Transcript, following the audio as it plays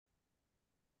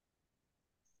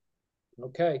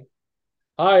Okay.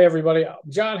 Hi, everybody.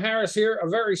 John Harris here, a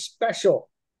very special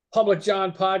Public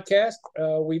John podcast.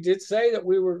 We did say that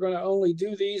we were going to only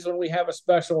do these when we have a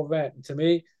special event. And to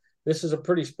me, this is a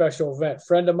pretty special event.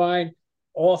 Friend of mine,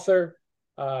 author,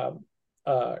 uh,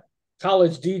 uh,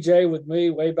 college DJ with me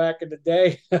way back in the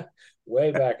day.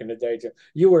 Way back in the day, Jim.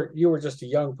 You were just a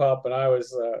young pup, and I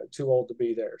was too old to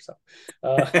be there. So,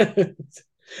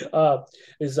 uh,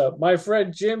 is my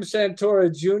friend Jim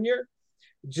Santora Jr.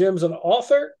 Jim's an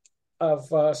author of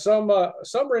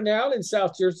some renown in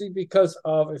South Jersey because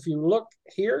of, if you look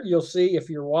here, you'll see, if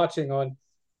you're watching on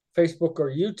Facebook or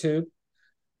YouTube,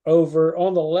 over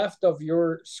on the left of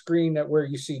your screen that where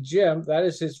you see Jim, that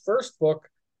is his first book,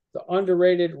 the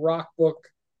underrated rock book,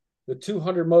 the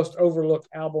 200 most overlooked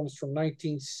albums from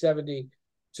 1970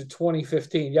 to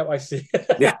 2015. Yep, I see.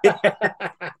 Yeah.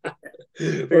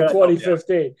 From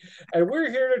 2015. And we're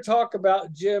here to talk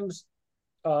about Jim's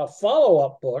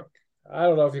follow-up book. I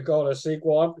don't know if you call it a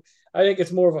sequel. I think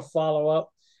it's more of a follow-up.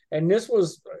 And this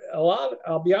was a lot.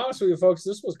 I'll be honest with you, folks.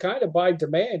 This was kind of by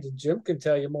demand, and Jim can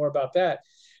tell you more about that.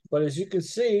 But as you can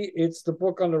see, it's the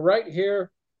book on the right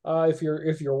here. If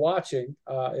you're watching,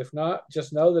 if not,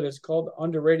 just know that it's called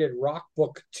Underrated Rock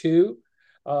Book 2.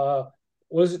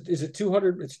 What is it? Is it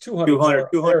 200? It's 200 200, more. There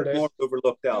 200 it is. more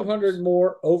overlooked 200 albums.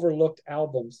 more overlooked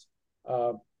albums.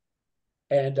 Uh,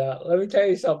 and let me tell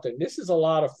you something. This is a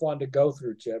lot of fun to go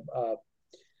through, Jim.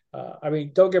 I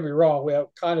mean, don't get me wrong. We have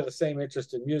kind of the same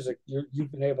interest in music.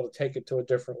 You've been able to take it to a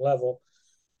different level.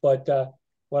 But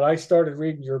when I started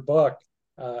reading your book,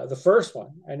 the first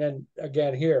one, and then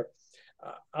again here,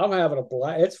 I'm having a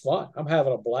blast. It's fun. I'm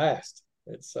having a blast.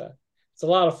 It's a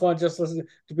lot of fun just listening.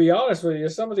 To be honest with you,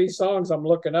 some of these songs I'm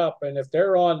looking up, and if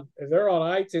they're on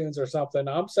iTunes or something,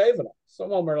 I'm saving them.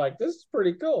 Some of them are like, this is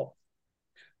pretty cool.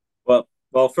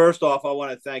 Well, first off, I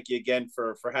want to thank you again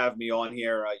for having me on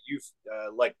here. You've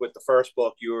like with the first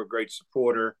book, you were a great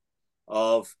supporter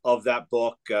of that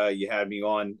book. You had me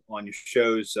on your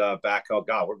shows back. Oh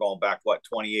God, we're going back what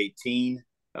 2018,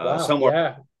 Wow. somewhere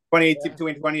Yeah. 2018 Yeah.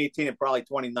 between 2018 and probably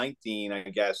 2019, I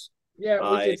guess. Yeah.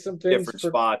 We In did some things different for,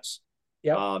 spots.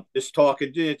 yep. Just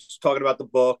talking about the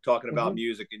book, talking about Hmm.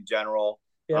 music in general.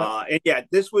 Yep. And yeah,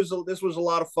 this was a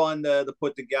lot of fun to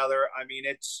put together. I mean,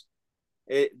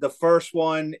 the first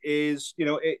one is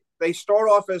they start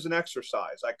off as an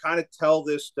exercise. I kind of tell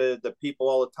this to the people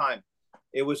all the time.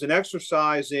 It was an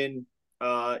exercise in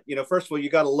first of all, you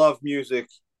got to love music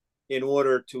in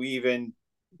order to even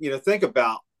think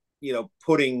about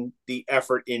putting the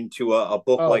effort into a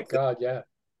book Oh like this. God. Yeah.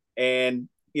 And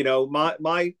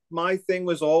my thing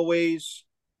was always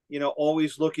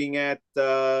always looking at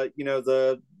the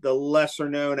lesser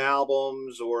known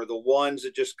albums or the ones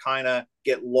that just kind of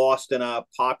get lost in a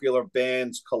popular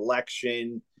band's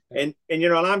collection. Yeah. And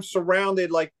I'm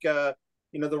surrounded like the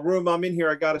room I'm in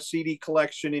here, I got a CD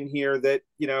collection in here that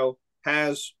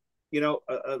has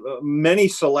many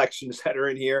selections that are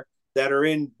in here that are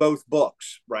in both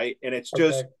books, right? And it's Okay.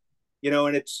 just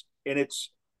and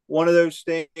it's one of those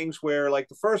things where, like,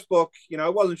 the first book, I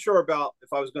wasn't sure about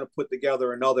if I was going to put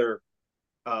together another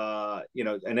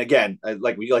and again,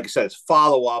 like I said, it's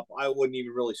follow up. I wouldn't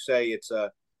even really say it's a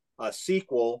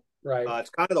sequel. Right. It's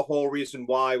kind of the whole reason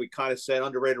why we kind of said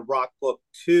Underrated Rock Book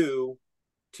 2,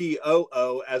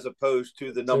 TOO, as opposed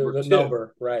to the To number the two.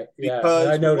 number. Right. Yeah. I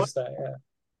Because noticed that. Yeah.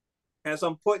 as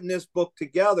I'm putting this book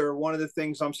together, one of the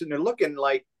things I'm sitting there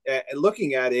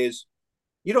looking at is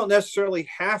you don't necessarily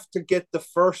have to get the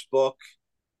first book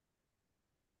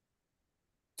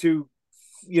to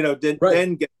Right.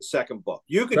 then get the second book.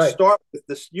 You could Right. start with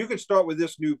this. You could start with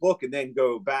this new book and then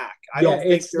go back. I Yeah. don't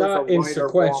think It's there's a not in right or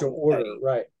sequential wrong order. way.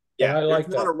 Right. And Yeah, I there's like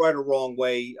not a that. right or wrong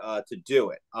way to do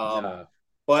it. No.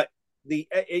 But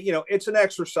it's an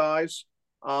exercise.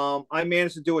 I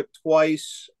managed to do it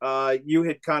twice. You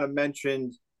had kind of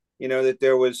mentioned, that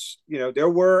there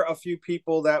were a few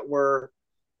people that were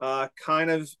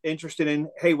kind of interested in,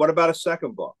 hey, what about a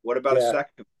second book? What about a Yeah.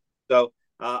 second? So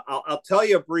I'll tell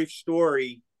you a brief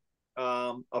story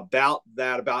about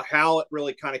that, about how it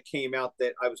really kind of came out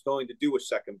that I was going to do a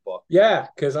second book. Yeah.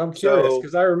 Because I'm curious. So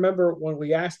Because I remember when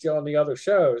we asked you on the other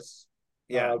shows,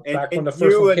 yeah, and back when and the first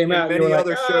one you and, came and out, you were many like,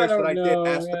 other I shows that don't I did know.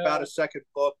 asked about Yeah. a second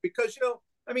book because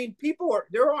I mean,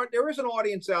 there is an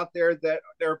audience out there that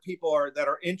there are people that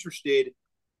are interested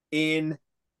in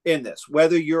this,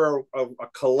 whether you're a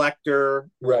collector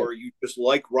Right. or you just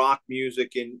like rock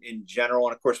music in general.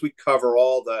 And of course, we cover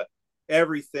all the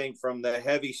everything from the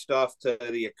heavy stuff to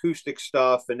the acoustic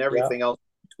stuff and Yeah. everything else in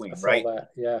I between, saw right? that.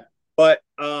 Yeah. But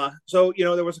so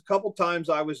there was a couple times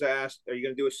I was asked, "Are you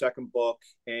going to do a second book?"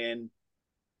 And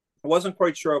I wasn't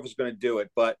quite sure I was going to do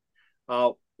it, but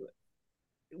uh,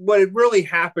 what it really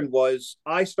happened was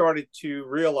I started to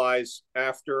realize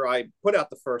after I put out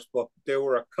the first book, there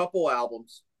were a couple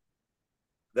albums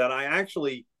that I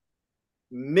actually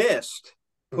missed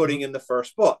putting in the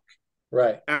first book.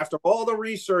 Right. After all the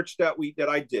research that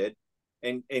I did,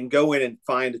 and go in and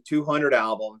find the 200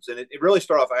 albums, and it really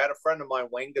started off. I had a friend of mine,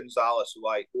 Wayne Gonzalez, who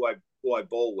I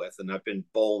bowl with, and I've been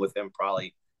bowling with him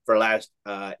probably for the last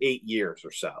 8 years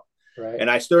or so. Right.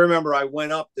 And I still remember I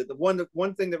went up to the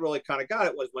one thing that really kind of got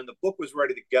it was when the book was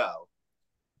ready to go.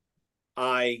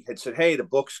 I had said, "Hey, the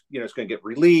book's it's going to get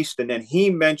released," and then he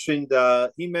mentioned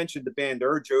the band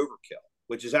Urge Overkill,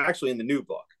 which is actually in the new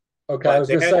book. Okay, I was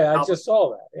going to say I just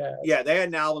saw that. Yeah, they had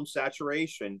an album,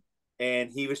 Saturation,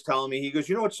 and he was telling me, he goes,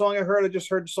 "You know what song I heard? I just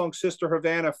heard the song Sister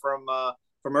Havana from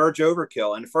Urge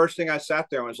Overkill." And the first thing I sat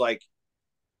there and was like,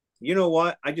 you know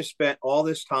what? I just spent all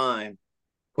this time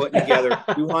putting together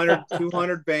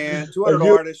 200 bands, 200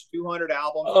 artists, 200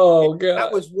 albums. Oh, God.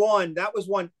 That was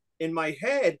one in my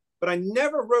head, but I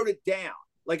never wrote it down.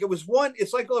 Like it was one,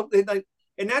 it's like,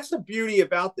 and that's the beauty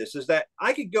about this is that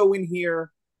I could go in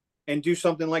here and do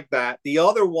something like that. The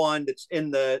other one that's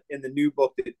in the new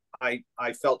book that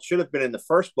I felt should have been in the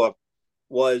first book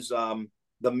was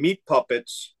the Meat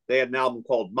Puppets. They had an album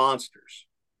called Monsters.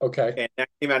 Okay. And that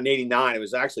came out in '89. It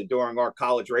was actually during our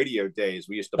college radio days.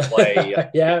 We used to play.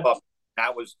 Yeah.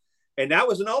 That was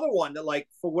another one that, like,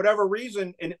 for whatever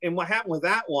reason, and what happened with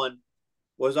that one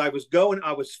was I was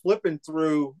flipping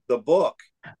through the book,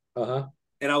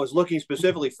 and I was looking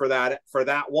specifically for that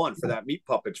Meat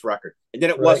Puppets record, and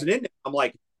then it wasn't in there. I'm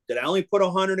like, did I only put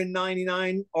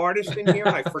 199 artists in here?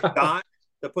 And I forgot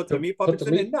to put the Meat Puppets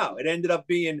in, and no, it ended up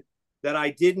being that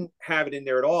I didn't have it in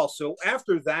there at all. So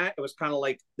after that, it was kind of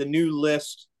like the new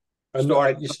list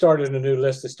started. You started a new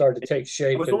list that started to take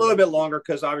shape. It was a little bit longer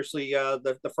because obviously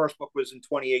the first book was in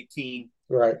 2018.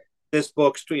 Right. This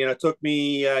book, took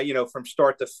me, from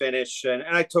start to finish. And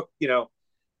I took,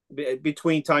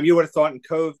 between time, you would have thought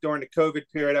during the COVID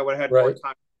period, I would have had more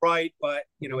time to write, but,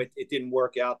 it didn't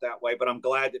work out that way. But I'm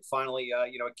glad that finally,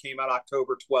 it came out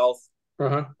October 12th.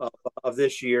 Of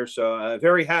this year. So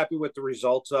very happy with the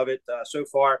results of it so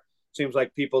far. Seems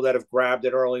like people that have grabbed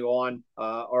it early on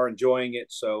are enjoying it.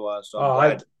 So I'm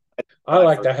glad. I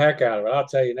like the heck out of it. I'll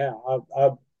tell you now.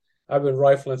 I've been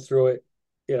rifling through it,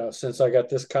 since I got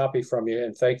this copy from you,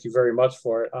 and thank you very much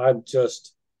for it. I'm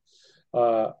just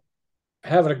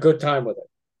having a good time with it.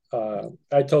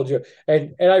 I told you,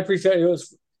 and I appreciate it. It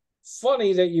was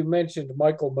funny that you mentioned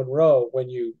Michael Monroe when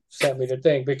you sent me the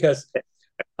thing, because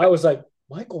I was like,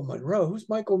 Michael Monroe? Who's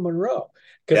Michael Monroe?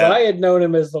 Because I had known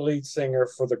him as the lead singer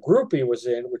for the group he was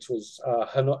in, which was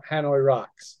Hanoi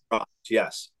Rocks.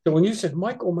 Yes. So when you said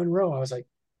Michael Monroe, I was like,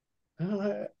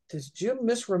 does Jim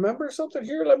misremember something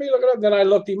here? Let me look it up. Then I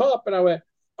looked him up and I went,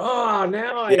 oh,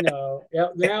 now I know.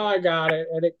 Yep, now I got it.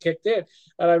 And it kicked in.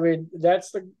 And I mean,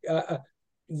 that's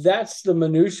the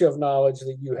minutia of knowledge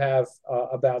that you have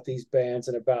about these bands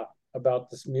and about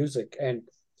this music. And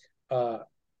I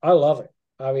love it.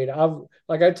 I mean,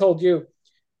 like I told you,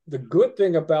 the good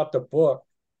thing about the book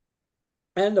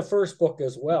and the first book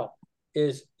as well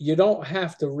is you don't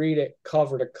have to read it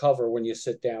cover to cover when you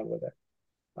sit down with it.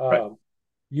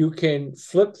 You can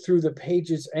flip through the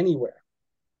pages anywhere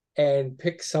and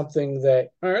pick something that,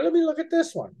 all right, let me look at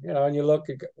this one, and you look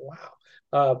and go,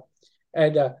 wow.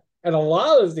 And a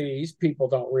lot of these people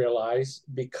don't realize,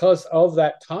 because of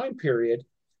that time period,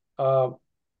 have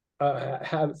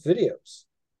videos.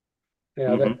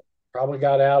 That probably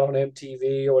got out on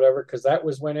MTV or whatever, because that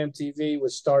was when MTV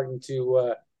was starting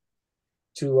to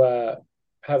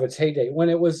have its heyday, when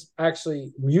it was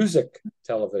actually music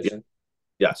television.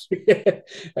 Yes.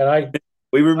 And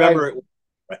we remember it.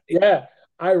 Right. Yeah,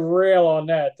 I rail on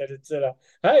that it's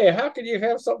hey, how can you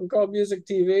have something called music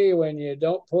TV when you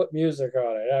don't put music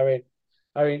on it?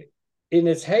 I mean, in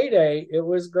its heyday, it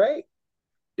was great.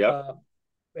 Yeah.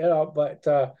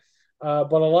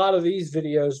 But a lot of these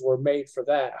videos were made for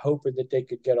that, hoping that they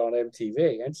could get on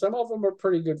MTV. And some of them are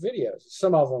pretty good videos.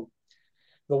 Some of them,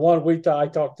 the one I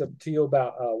talked to you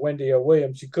about, Wendy O.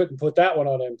 Williams, you couldn't put that one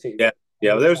on MTV.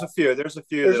 Yeah. There's a few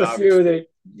that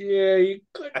you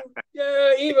couldn't.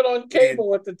 Yeah, even on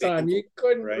cable at the time, you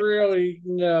couldn't really.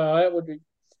 No, that would be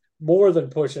more than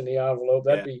pushing the envelope.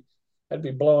 That'd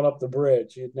be blowing up the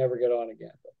bridge. You'd never get on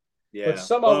again. But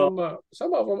some of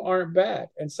them aren't bad,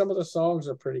 and some of the songs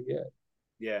are pretty good.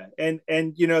 Yeah, and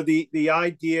the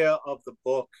idea of the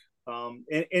book,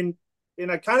 and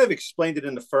I kind of explained it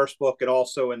in the first book and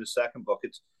also in the second book.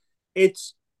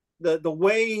 It's the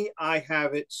way I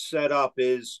have it set up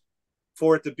is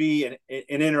for it to be an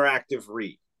interactive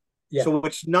read. Yeah. So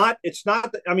it's not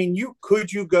I mean, you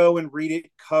go and read it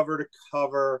cover to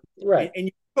cover, Right. and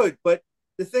you could, but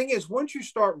the thing is, once you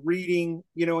start reading,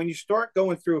 and you start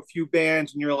going through a few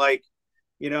bands, and you're like,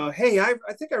 hey, I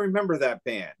think I remember that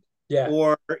band, Yeah.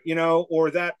 or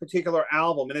that particular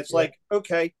album, and it's Yeah. like,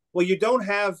 okay, well, you don't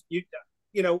have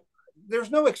you know,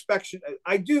 there's no expectation.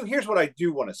 Here's what I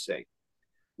do want to say.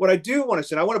 What I do want to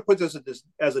say, and I want to put this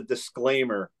as a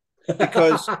disclaimer,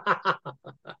 because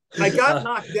I got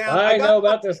knocked down. I know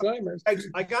about disclaimers.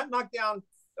 I got knocked down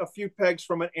a few pegs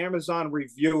from an Amazon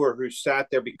reviewer who sat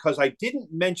there because I didn't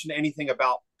mention anything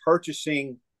about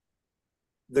purchasing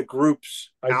the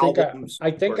group's albums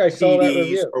I think or I saw that CDs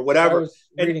review or because I whatever. was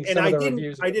And reading and some of I the didn't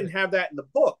reviews. I didn't have that in the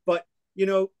book. But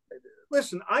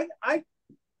listen, I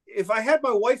if I had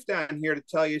my wife down here to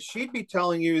tell you, she'd be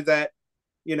telling you that,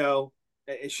 you know,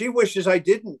 she wishes I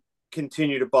didn't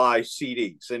continue to buy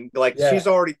CDs. And like, Yeah. she's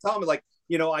already telling me, like,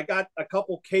 I got a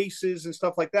couple cases and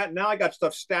stuff like that. Now I got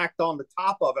stuff stacked on the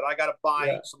top of it. I got to buy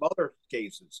Yeah. some other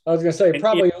cases. I was gonna say it And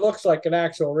probably looks like an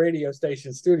actual radio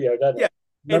station studio, doesn't it? yeah,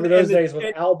 Remember those days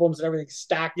with albums and everything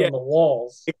stacked yeah, on the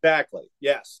walls? exactly.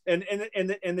 Yes. And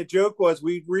the joke was,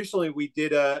 we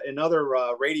did another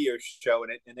radio show,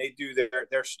 and they do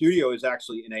their studio is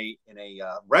actually in a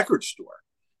record store.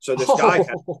 So this guy had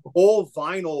a whole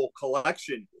vinyl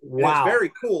collection, and it's Wow.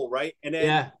 very cool, right? And then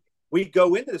Yeah. we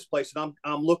go into this place, and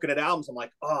I'm looking at albums. I'm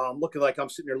like, oh, I'm looking like I'm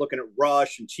sitting there looking at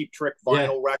Rush and Cheap Trick Yeah.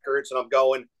 vinyl records, and I'm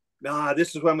going, nah,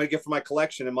 this is what I'm going to get for my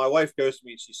collection. And my wife goes to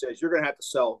me and she says, you're going to have to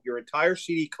sell your entire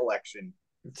CD collection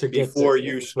To get before to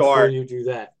you before start you do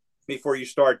that.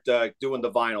 doing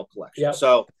the vinyl collection. Yep.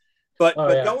 So, but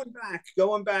Oh yeah.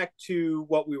 going back to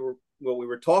what we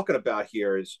were talking about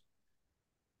here is,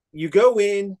 you go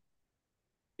in,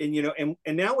 and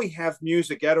and now we have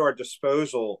music at our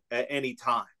disposal at any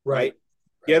time, right?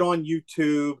 Get on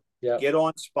YouTube, Yep. get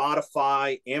on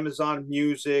Spotify, Amazon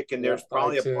Music, and there's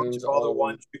probably a bunch iTunes, of other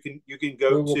ones you can go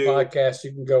Google to. Podcasts,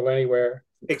 you can go anywhere.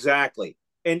 Exactly.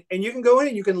 And you can go in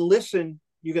and you can listen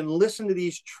to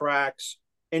these tracks,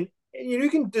 and you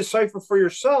can decipher for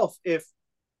yourself if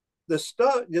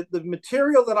the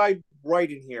material that I write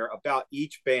in here about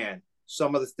each band,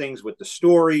 some of the things with the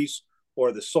stories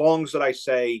or the songs that I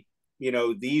say,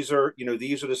 these are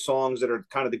the songs that are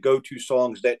kind of the go-to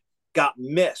songs that got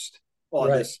missed on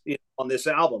this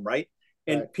album, right?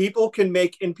 And people can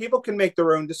make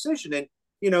their own decision. And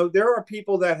there are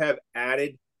people that have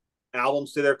added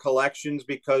albums to their collections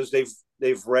because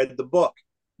they've read the book.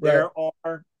 There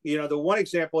are, the one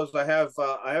example is, I have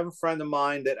a friend of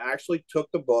mine that actually took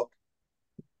the book,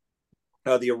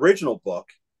 the original book,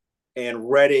 and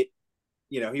read it.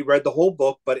 He read the whole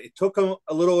book, but it took him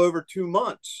a little over 2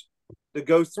 months to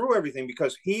go through everything,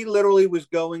 because he literally was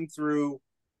going through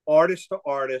artist to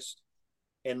artist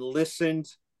and listened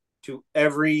to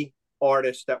every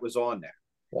artist that was on there.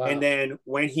 Wow. And then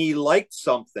when he liked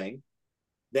something,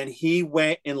 then he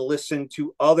went and listened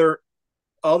to other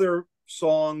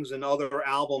songs and other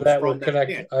albums that from that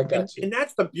band. I got you. And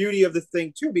that's the beauty of the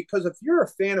thing too, because if you're a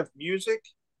fan of music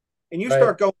and you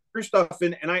start going through stuff,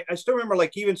 and I still remember,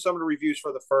 like, even some of the reviews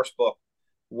for the first book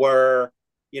were,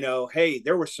 hey,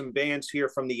 there were some bands here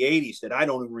from the 80s that I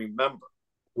don't even remember.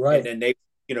 Right. And then they,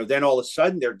 then all of a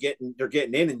sudden they're getting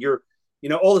in, and you're,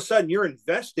 all of a sudden you're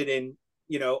invested in,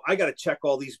 I got to check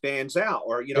all these bands out,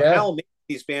 or, how amazing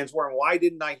these bands were, and why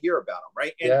didn't I hear about them?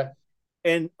 Right.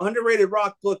 And Underrated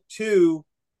Rock Book 2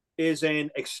 is an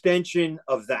extension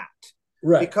of that.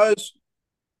 Right. Because,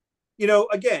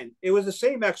 again, it was the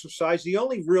same exercise. The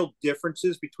only real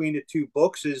differences between the two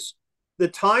books is the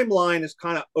timeline is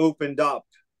kind of opened up.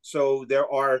 So there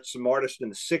are some artists in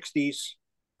the 60s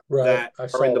that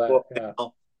are in the book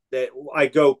now, that I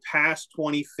go past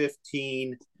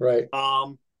 2015. Right.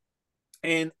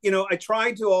 And, I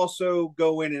tried to also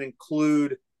go in and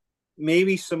include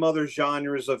maybe some other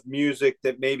genres of music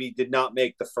that maybe did not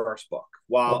make the first book.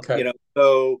 Wow.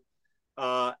 So,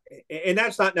 and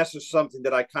that's not necessarily something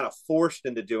that I kind of forced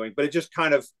into doing, but it just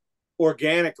kind of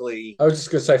organically. I was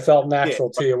just going to say, felt natural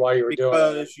to you while you were doing it.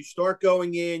 Because you start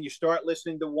going in, you start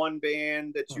listening to one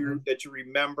band that you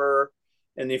remember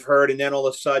and you've heard, and then all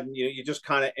of a sudden, you just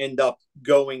kind of end up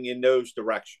going in those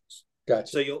directions. Gotcha.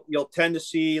 So you'll tend to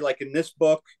see, like in this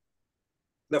book,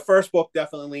 the first book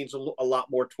definitely leans a lot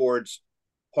more towards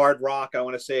hard rock. I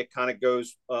want to say it kind of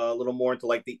goes a little more into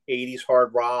like the 80s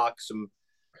hard rock, some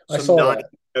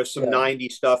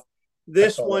 90s stuff.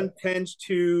 This one tends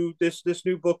to this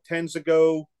new book tends to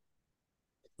go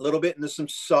a little bit into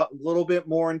a little bit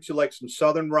more into like some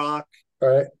southern rock.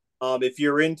 Right. If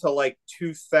you're into like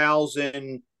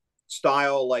 2000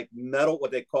 style, like metal,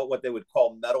 what they would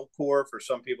call metalcore, for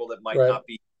some people that might not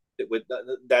be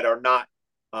that are not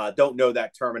don't know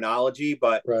that terminology,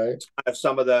 but Right. kind of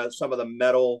some of the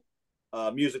metal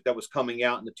music that was coming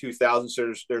out in the 2000s.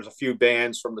 There's a few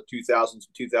bands from the 2000s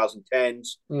and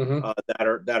 2010s Mm-hmm.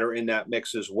 that are in that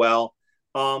mix as well.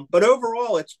 But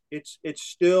overall, it's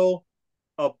still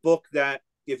a book that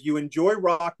if you enjoy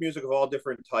rock music of all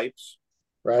different types,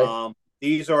 Right.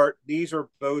 these are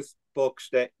both books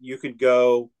that you could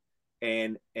go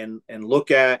and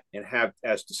look at and have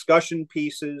as discussion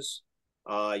pieces.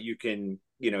 You can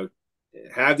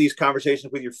have these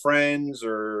conversations with your friends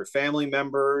or family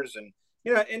members, and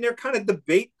they're kind of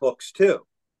debate books too.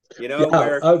 Yeah,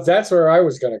 Where that's where I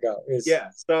was going to go. Is yeah,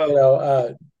 you so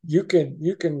know, you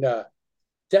can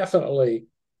definitely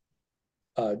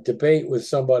debate with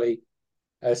somebody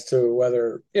as to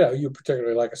whether you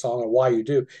particularly like a song and why you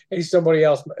do. And somebody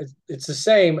else, it's the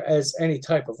same as any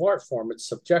type of art form. It's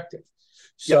subjective.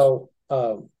 yes, So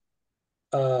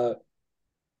uh,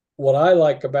 what I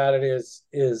like about it is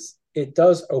it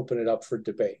does open it up for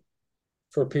debate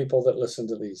for people that listen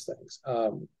to these things.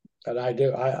 And I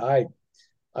do.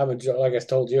 I'm enjoying. Like I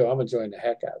told you, I'm enjoying the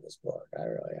heck out of this book. I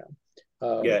really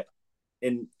am. yeah,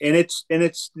 and it's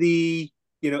the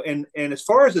and as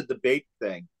far as the debate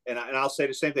thing, and I'll say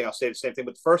the same thing. I'll say the same thing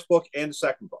with the first book and the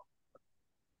second book.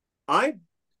 I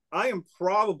I am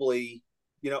probably,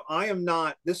 I am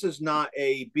not, this is not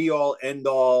a be all end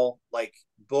all like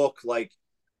book. Like,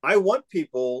 I want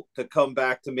people to come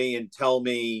back to me and tell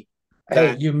me Hey,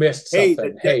 that, you missed hey,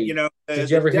 something. Hey, did you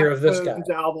the ever hear of this guy?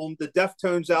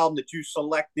 Deftones album that you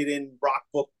selected in Rock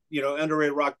Book,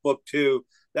 underrated Rock Book 2,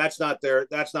 that's not their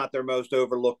most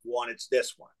overlooked one. It's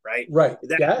this one, right? Right.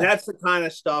 Yeah. That's the kind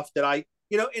of stuff that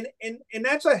and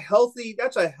that's a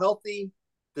healthy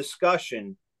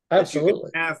discussion that you can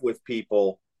Absolutely. have with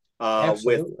people with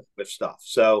Absolutely. stuff.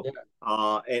 So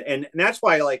Yeah. and that's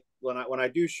why, like, when I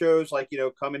do shows, like,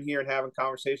 coming here and having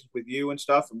conversations with you and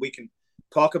stuff, and we can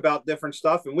talk about different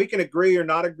stuff, and we can agree or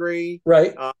not agree.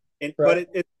 Right. But Right.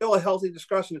 it's still a healthy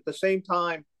discussion at the same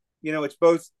time. It's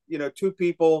both, two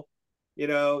people,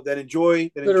 that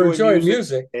enjoy That are enjoying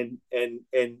music, music.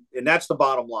 and that's the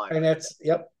bottom line And right that's,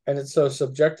 yep. And it's so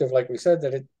subjective, like we said,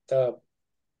 that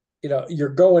you're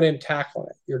going in tackling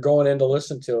it. You're going in to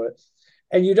listen to it.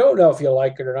 And you don't know if you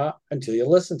like it or not until you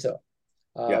listen to it.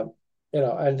 there.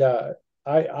 And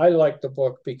I like the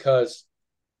book because,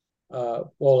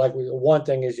 well, like one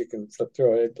thing is you can flip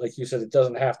through it. Like you said, it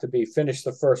doesn't have to be finish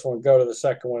the first one, go to the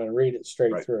second one, and read it Yeah,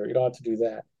 straight right. through. You don't have to do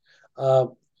that.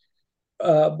 Um,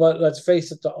 but let's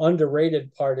face it, the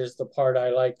underrated part is the part I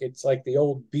like. It's like the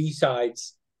old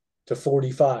B-sides to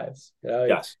 45s.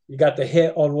 Yes. You got the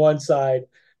hit on one side,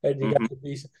 and you got Hmm. the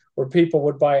B, where people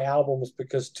would buy albums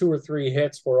because two or three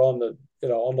hits were on the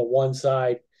one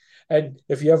side. And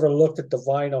if you ever looked at the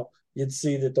vinyl, you'd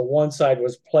see that the one side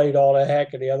was played all the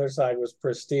heck and the other side was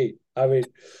pristine. I mean,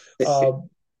 um,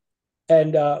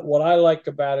 and what I like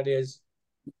about it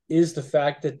is the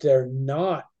fact that they're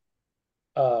not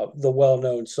the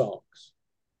well-known songs.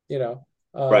 You know,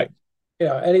 uh, Right.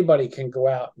 anybody can go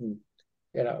out and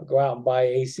buy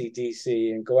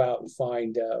AC/DC and go out and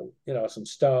find some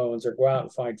Stones, or go out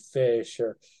and find Fish,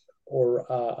 or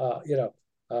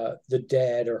the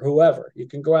Dead, or whoever. You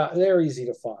can go out and they're easy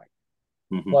to find.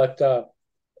 Hmm. But uh,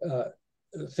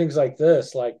 things like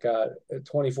this, like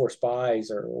 24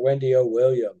 Spies or Wendy O.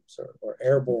 Williams, or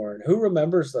Airborne, who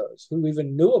remembers those? Who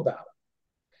even knew about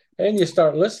them? And you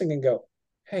start listening and go,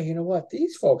 hey, you know what?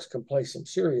 These folks can play some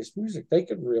serious music. They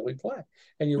could really play.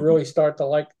 And you Hmm. really start to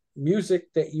like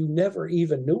music that you never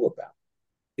even knew about.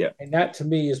 Yeah. And that, to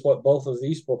me, is what both of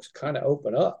these books kind of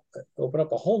open up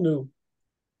a whole new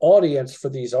audience for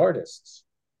these artists.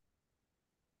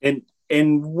 And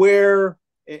and where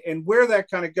and where that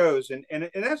kind of goes, and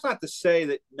that's not to say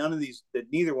that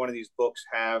neither one of these books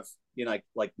have,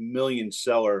 like million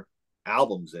seller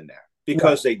albums in there,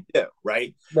 because No, they do,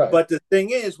 right? right. But the thing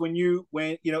is,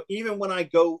 even when I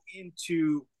go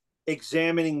into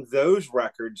examining those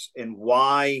records and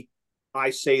why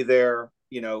I say they're,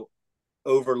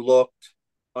 overlooked,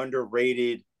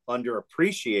 underrated,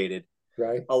 underappreciated,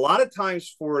 Right. a lot of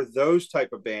times for those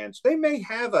type of bands, they may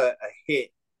have a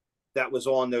hit that was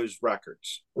on those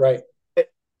records. Right.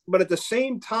 But at the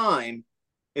same time,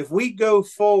 if we go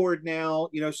forward now,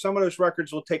 some of those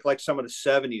records will take, like, some of the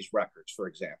 70s records, for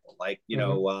example. Like,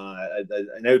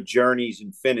 Mm-hmm. I know Journey's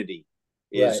Infinity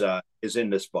is Right. is in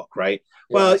this book, right?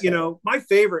 Yeah, I Well, saw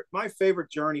that. my favorite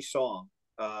Journey song,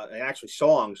 and actually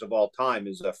songs of all time,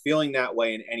 is Feeling That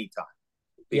Way in Any Time,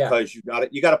 Yeah. because you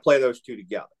got to play those two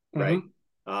together, right? Mm-hmm.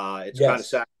 It's kind of Yes.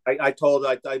 sac.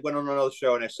 I went on another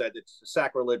show and I said it's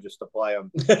sacrilegious to play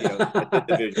them. At the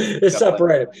division. It's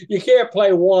separated. You can't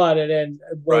play one and then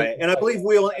wait Right, and and I play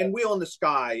believe one. Wheel in the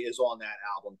Sky is on that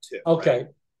album too, right? Okay.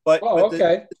 But Oh,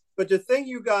 okay. the thing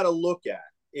you got to look at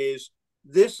is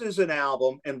this is an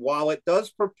album, and while it does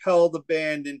propel the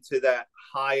band into that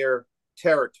higher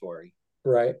territory,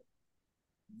 Right.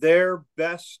 their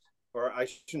best, or I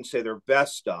shouldn't say their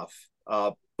best stuff,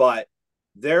 but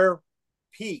their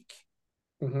peak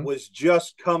Hmm. was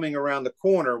just coming around the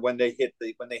corner when they hit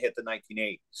the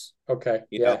 1980s. Okay.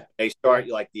 You know, Yeah. they Yeah. start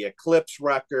like the Eclipse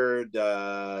record.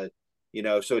 So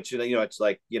it's it's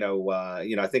like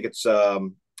I think it's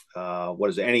what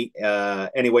is it?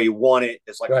 Any way you want it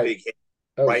is like a Right. big hit,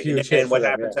 Oh, right? And huge hit then for what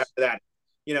them. happens Yes. after that?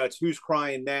 It's Who's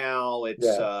Crying Now. It's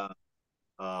Yeah.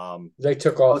 They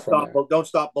took off from there. Don't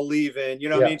Stop Believing. You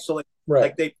know what I Yeah. mean? So Right.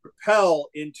 like they propel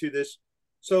into this.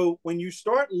 So when you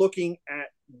start looking at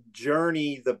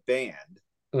Journey the band,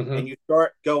 and Hmm. you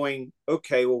start going,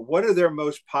 okay, well, what are their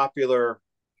most popular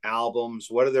albums?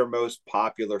 What are their most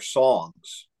popular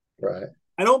songs? Right.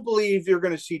 I don't believe you're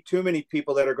going to see too many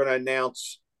people that are going to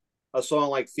announce a song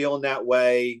like Feeling That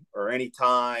Way or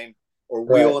Anytime or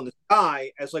Wheel Right. in the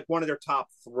Sky as like one of their top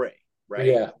three, right?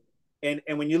 Yeah. And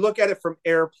when you look at it from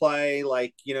airplay,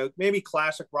 like, maybe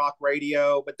classic rock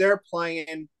radio, but they're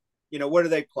playing, what are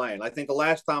they playing? I think the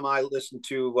last time I listened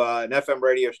to an FM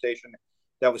radio station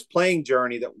that was playing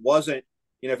Journey that wasn't,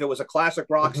 if it was a classic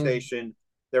rock Hmm. station,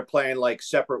 they're playing like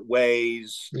Separate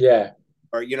Ways, Yeah.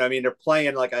 or, I mean, they're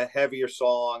playing like a heavier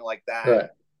song like that. Right.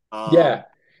 Um, Yeah.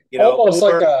 Almost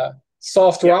like or, a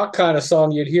soft yeah, rock kind of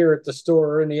song you'd hear at the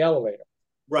store or in the elevator.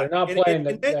 They're right. not And, and, playing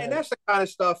and, and that's the kind of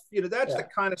stuff, that's the yeah.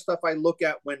 kind of stuff I look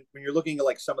at when you're looking at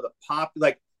like some of the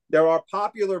like there are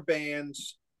popular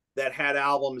bands that had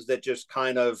albums that just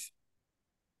kind of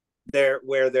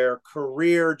where their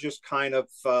career just kind of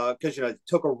because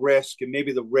took a risk and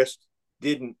maybe the risk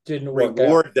didn't Didn't work out.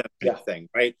 reward them Yeah. anything,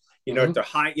 right? Hmm. To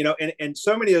high, and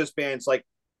so many of those bands like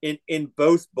in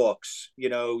both books,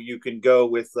 you can go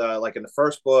with like in the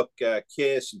first book,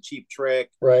 Kiss and Cheap Trick.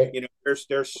 Right.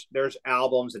 There's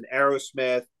albums and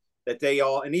Aerosmith that they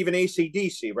all, and even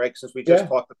AC/DC, right? Since we just Yeah.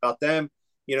 talked about them,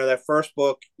 that first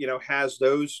book, has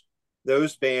those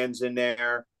bands in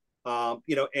there, and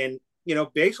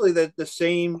basically the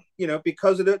same,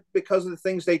 because of the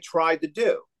things they tried to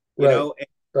do, Right. and,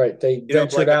 Right. They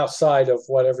ventured like outside of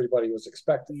what everybody was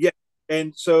expecting. yeah.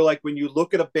 And so like when you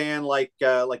look at a band like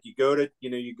you go to,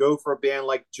 you go for a band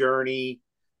like Journey,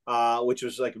 which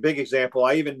was like a big example.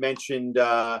 I even mentioned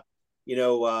you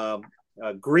know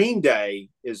Green Day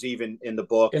is even in the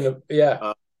book.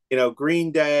 Yeah. uh,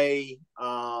 Green Day,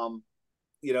 and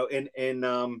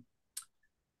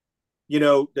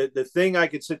the thing I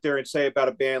could sit there and say about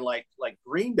a band like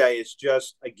Green Day is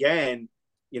just, again,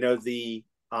 the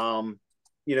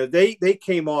they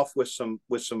came off with some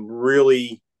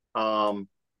really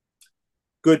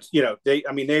good,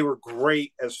 they were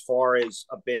great as far as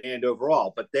a band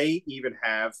overall, but they even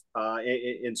have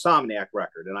Insomniac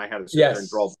record, and I had to sit there and Yes.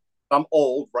 draw. I'm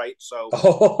old, right? So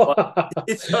Oh. but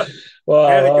it's I had to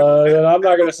Well, then I'm had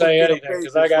not to going to go flip say through the anything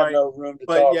because I pages, got right? no room to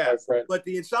But talk, yeah, my friend. but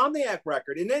the Insomniac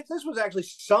record, and this was actually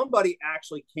somebody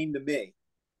actually came to me,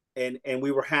 and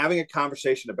we were having a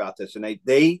conversation about this, and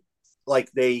they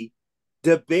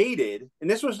debated, and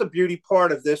this was the beauty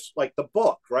part of this, like the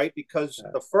book, right? Because Yeah.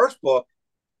 the first book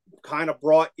kind of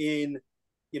brought in,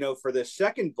 for the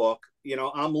second book,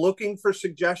 I'm looking for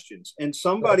suggestions, and Right.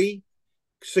 somebody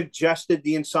suggested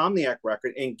the Insomniac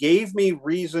record and gave me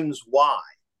reasons why.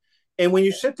 And when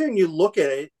you sit there and you look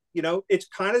at it, it's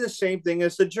kind of the same thing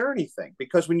as the Journey thing,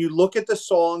 because when you look at the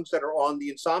songs that are on the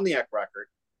Insomniac record,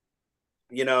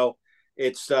 you know,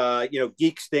 it's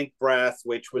Geek Stink Breath,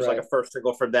 which was like a Right. first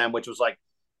single from them, which was like,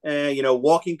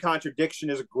 Walking Contradiction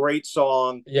is a great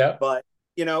song, Yeah. but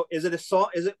is it a song?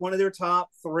 Is it one of their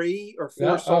top 3 or 4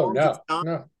 No. Oh, songs? It's no. not.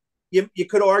 No. You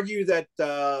could argue that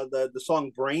the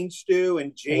song Brain Stew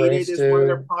and Rain Jaded is one of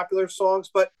their Stew, popular songs,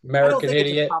 but I don't American think it's a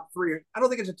Idiot. top three. I don't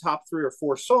think it's a top 3 or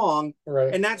 4 song,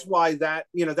 Right. and that's why that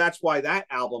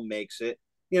album makes it.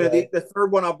 The, Right. the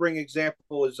third one I'll bring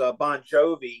example is Bon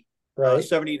Jovi, Right.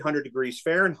 7800 Degrees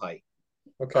Fahrenheit.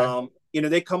 Okay.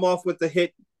 They come off with the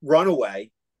hit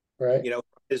Runaway, Right.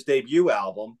 his debut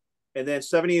album. And then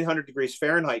 7800 Degrees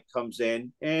Fahrenheit comes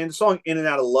in, and the song In and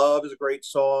Out of Love is a great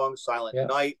song. Silent Yeah.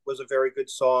 Night was a very good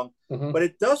song. Hmm. But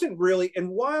it doesn't really, and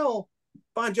while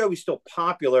Bon Jovi's still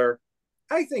popular,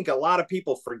 I think a lot of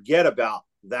people forget about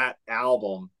that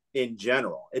album in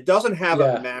general. It doesn't have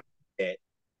a Yeah. massive hit.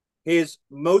 His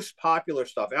most popular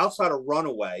stuff, outside of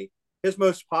Runaway, his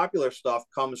most popular stuff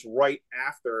comes right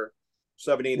after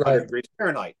 700-800 Right. degrees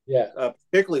Fahrenheit. Yeah.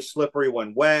 Particularly Slippery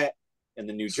When Wet and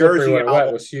the New Slippery Jersey When Wet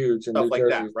album, was huge, and stuff New like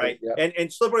Jersey that, was big. right? Yeah.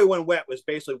 And Slippery When Wet was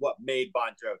basically what made Bon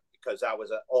Jovi, because that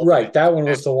was an Right. ultimate. That one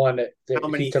was the one that How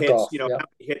he many took hits, off. Yeah. how many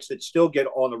hits that still get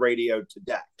on the radio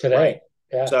today, right? Today.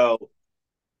 Yeah. So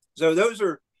those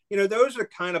are, those are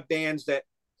kind of bands that,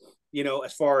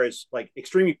 as far as like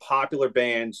extremely popular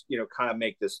bands, kind of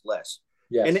make this list.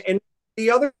 Yes. And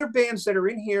the other bands that are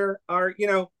in here are,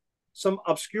 some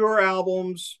obscure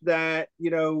albums that,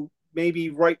 maybe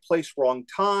right place, wrong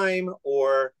time,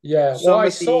 or Yeah. Well, some I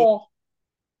of the. saw.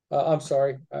 I'm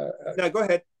sorry. No, go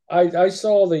ahead. I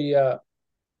saw the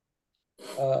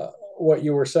what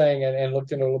you were saying, and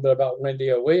looked into a little bit about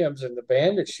Wendy O. Williams and the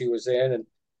band that she was in, and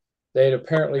they had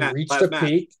apparently reached a Plasmatic.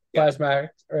 peak. Yeah. Plasmatic,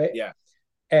 right? Yeah.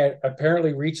 And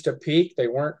apparently reached a peak. They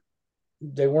weren't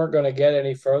going to get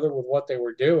any further with what they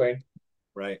were doing.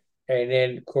 Right. And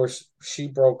then, of course, she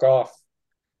broke off.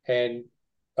 And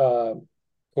of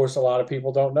course, a lot of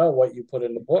people don't know what you put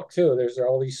in the book too. There's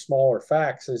all these smaller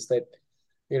facts. Is that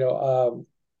you know,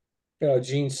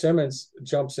 Gene Simmons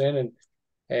jumps in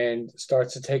and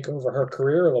starts to take over her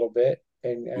career a little bit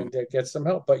and gets some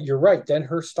help. But you're right. Then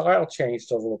her style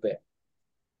changed a little bit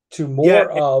to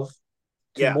Yeah.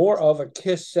 Yeah. more of a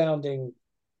Kiss sounding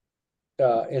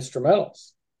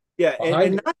instrumentals Yeah,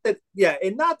 behind it.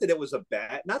 not that it was a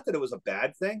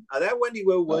bad thing. That Wendy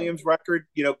Williams record,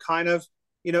 kind of,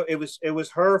 it was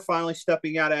her finally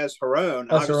stepping out as her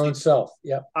own. As her own self.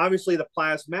 Yeah. Obviously, the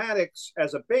Plasmatics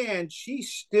as a band, she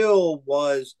still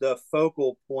was the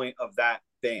focal point of that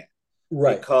band,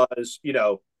 Right. because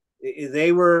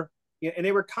they were, and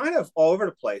they were kind of all over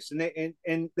the place, and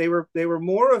they were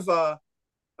more of a,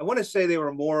 I want to say they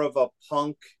were more of a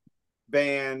punk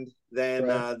band than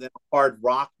a hard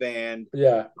rock band.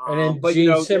 Yeah, and then but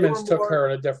Gene Simmons took more, her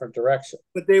in a different direction.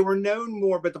 But they were known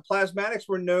more. But the Plasmatics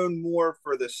were known more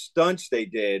for the stunts they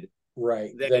did,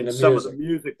 right, than the some music. of the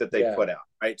music that they put out.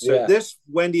 Right. So Yeah. this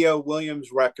Wendy O.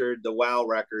 Williams record, the Wow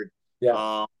record,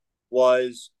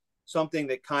 was something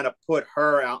that kind of put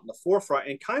her out in the forefront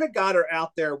and kind of got her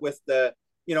out there with the,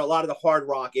 a lot of the hard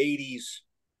rock '80s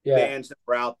bands that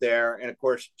were out there, and of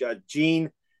course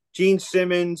Gene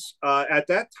Simmons, at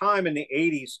that time in the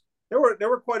 '80s, there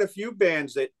were quite a few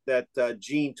bands that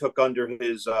Gene took under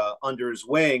his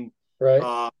wing.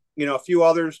 Right. A few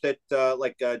others that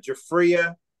like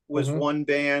Jafria was one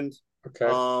band.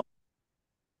 Okay.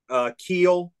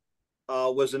 Keel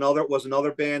was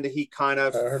another band that he kind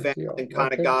of found and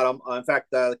kind of got him. In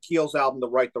fact, Keel's album, "The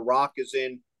Right to Rock," is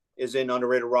in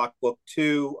Underrated Rock Book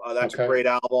 2. That's a great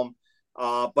album.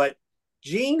 But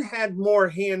Gene had more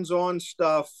hands-on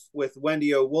stuff with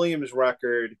Wendy O. Williams'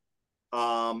 record,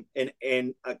 and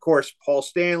of course Paul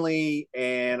Stanley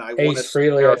and Ace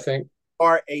Frehley, I think,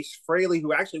 or Ace Frehley,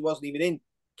 who actually wasn't even in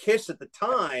Kiss at the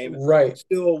time, right?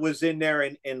 Still was in there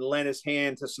and lent his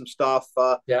hand to some stuff.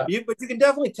 But you can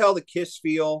definitely tell the Kiss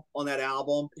feel on that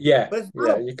album. Yeah, but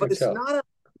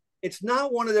it's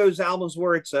not one of those albums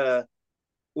where it's a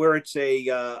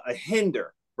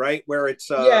hinder. Right, where it's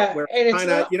where kind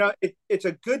of it's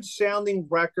a good sounding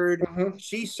record.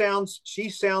 She sounds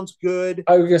good.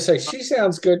 I was gonna say she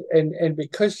sounds good, and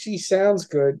because she sounds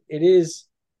good, it is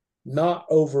not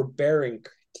overbearing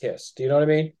Kiss. Do you know what I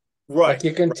mean? Right. Like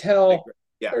you can tell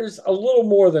there's a little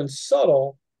more than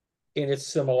subtle in its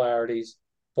similarities,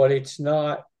 but it's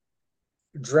not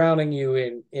drowning you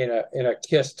in a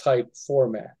Kiss type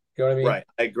format. You know what I mean? Right.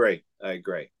 I agree.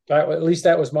 At least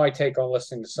that was my take on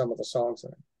listening to some of the songs in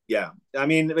it. Yeah, I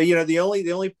mean, the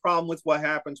only problem with what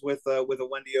happens with a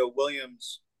Wendy O.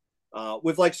 Williams,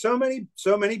 with like so many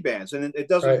bands, and it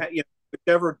doesn't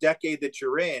whichever decade that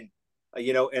you're in,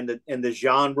 and the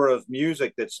genre of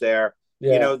music that's there.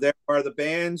 There are the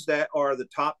bands that are the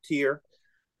top tier.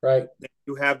 Right.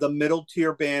 You have the middle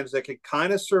tier bands that can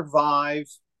kind of survive,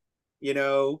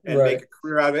 and make a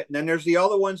career out of it. And then there's the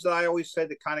other ones that I always said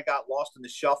that kind of got lost in the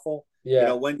shuffle.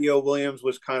 Yeah. Wendy O. Williams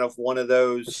was kind of one of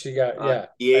those. She got the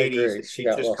 '80s. She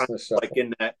just kind of like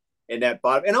in that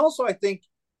bottom. And also, I think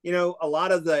a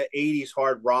lot of the '80s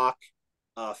hard rock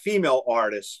female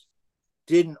artists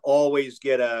didn't always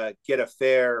get a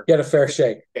fair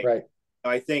shake. Right.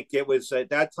 I think it was at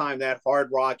that time that hard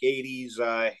rock '80s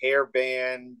hair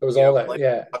band. It was all that,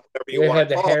 They had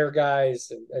the hair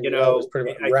guys, and it was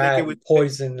pretty much Rad,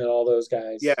 Poison, and all those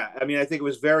guys. Yeah, I mean, I think it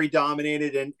was very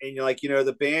dominated, and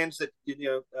the bands that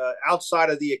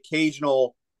outside of the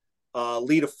occasional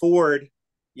Lita Ford,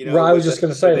 I was just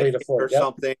going to say Lita Ford or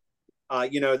something.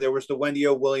 There was the Wendy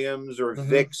O. Williams or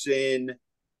Vixen,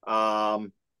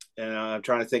 and I'm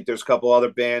trying to think. There's a couple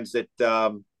other bands that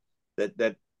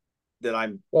that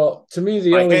I'm Well, to me,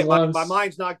 the my only head my ones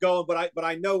mind's not going, but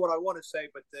I know what I want to say.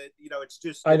 But it's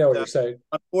just I that know what you're saying.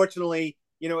 unfortunately,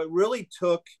 it really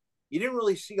took. You didn't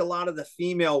really see a lot of the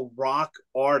female rock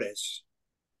artists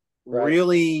Right.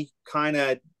 really kind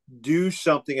of do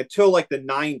something until like the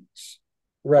 '90s,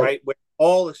 Right. right? Where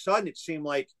all of a sudden it seemed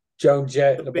like Joan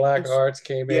Jett the and the bands. Blackhearts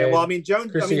came Yeah, well, in.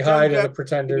 Chrissy Joan Hyde and the Jett in the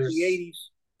Pretenders. '80s,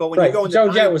 but when you Right. go in the Joan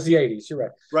Jett '90s, was the 80s. You're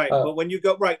right. right? But when you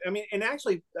go right, I mean, and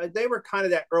actually they were kind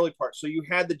of that early part. So you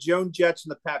had the Joan Jetts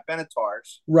and the Pat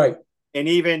Benetars, Right. and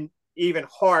even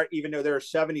Heart, even though they're a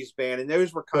 '70s band, and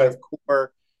those were kind Right. of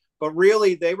core, but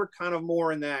really they were kind of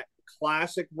more in that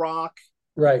classic rock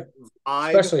Right. vibe.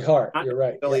 Especially Heart. You're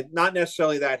right. Yeah. Not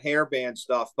necessarily that hair band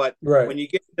stuff, but Right. when you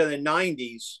get to the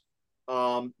 '90s,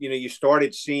 you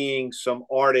started seeing some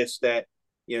artists that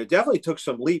definitely took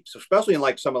some leaps, especially in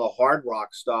like some of the hard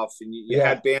rock stuff. And you Yeah.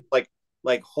 had bands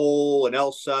like Hole and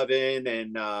L7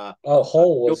 and Oh,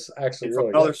 Hole was actually and from really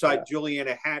another good. side, Yeah.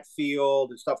 Juliana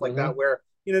Hatfield and stuff like that, Mm-hmm. where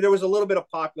there was a little bit of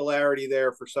popularity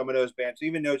there for some of those bands,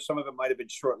 even though some of it might have been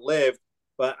short lived.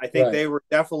 But I think Right. they were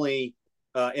definitely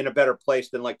in a better place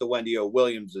than like the Wendy O.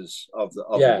 Williamses of the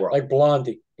Yeah. world. Like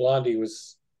Blondie. Blondie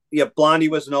was, Yeah, Blondie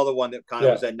was another one that kind of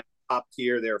yeah. was at top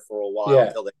tier there for a while Yeah.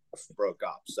 until they broke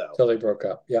up. So Till they broke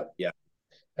up. Yep. yeah,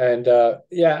 And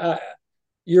yeah,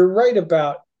 you're right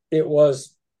about it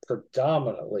was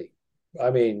predominantly,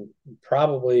 I mean,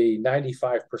 probably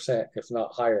 95%, if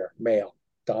not higher, male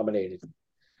dominated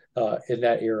in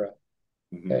that era.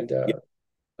 And yeah,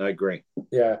 I agree.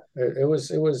 yeah, it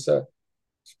was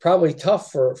probably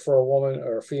tough for a woman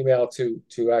or a female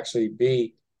to actually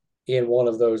be in one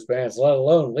of those bands, let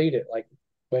alone lead it, like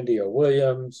Wendy O.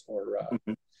 Williams or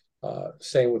Mhm.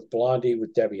 same with Blondie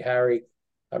with Debbie Harry.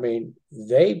 I mean,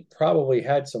 they probably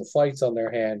had some fights on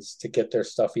their hands to get their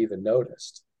stuff even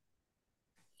noticed.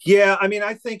 Yeah, I mean,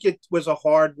 I think it was a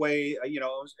hard way.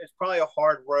 It's probably a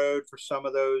hard road for some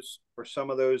of those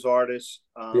artists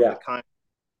to Yeah. kind of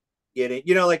get it.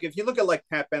 Like if you look at like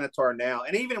Pat Benatar now,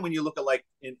 and even when you look at like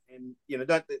in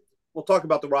that we'll talk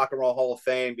about the Rock and Roll Hall of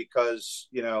Fame because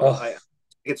Oh, I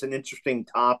it's an interesting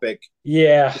topic.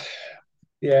 yeah.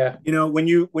 Yeah. When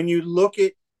you look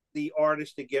at the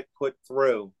artists that get put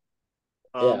through,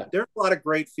 Yeah. there's a lot of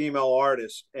great female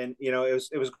artists, and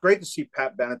it was great to see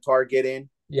Pat Benatar get in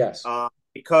Yes.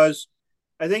 because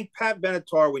I think Pat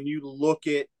Benatar, when you look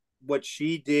at what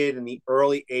she did in the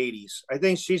early '80s, I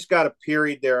think she's got a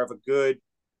period there of a good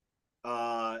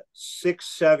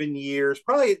 6-7 years,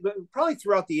 probably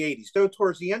throughout the '80s. Though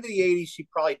towards the end of the '80s, she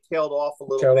probably tailed off a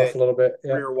little Tailed off bit a little bit.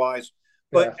 Yeah. career wise.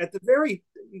 But Yeah. at the very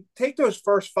take those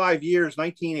first 5 years,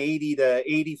 1980 to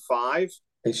 '85.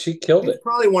 And she killed She's it.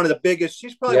 probably one of the biggest.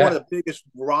 She's probably one of Yeah. the biggest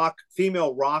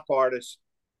female rock artists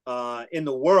in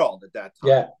the world at that time.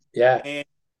 Yeah. Yeah. And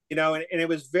and it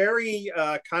was very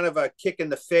kind of a kick in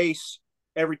the face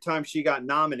every time she got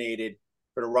nominated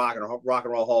for the Rock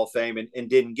and Roll Hall of Fame and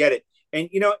didn't get it. And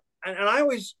and I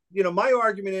always, my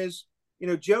argument is,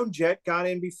 Joan Jett got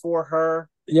in before her,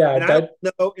 Yeah. and I don't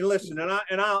know. And listen,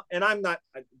 I'm not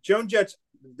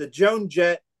the Joan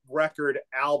Jett record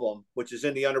album, which is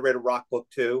in the Underrated Rock Book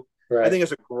too. I Right. think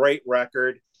it's a great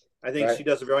record. I think Right. she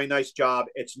does a very nice job.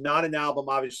 It's not an album,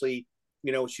 obviously.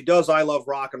 She does I Love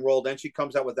Rock and Roll. Then she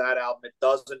comes out with that album. It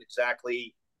doesn't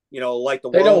exactly, like the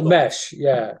They world. don't mesh.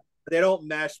 Yeah. They don't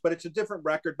mesh, but it's a different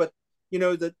record. But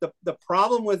the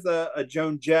problem with a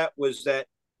Joan Jett was that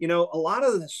a lot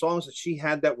of the songs that she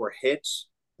had that were hits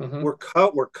Mm-hmm.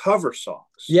 were cover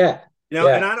songs. Yeah. And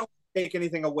Yeah. I don't take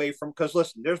anything away from because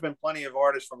listen, there's been plenty of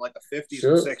artists from like the '50s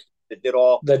and Sure. '60s that did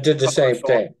all That did the cover same songs.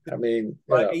 thing. I mean,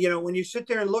 But when you sit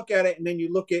there and look at it, and then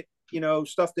you look at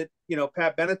stuff that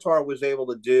Pat Benatar was able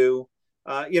to do,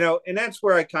 and that's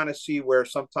where I kind of see where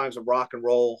sometimes the Rock and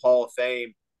Roll Hall of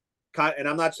Fame, and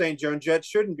I'm not saying Joan Jett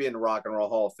shouldn't be in the Rock and Roll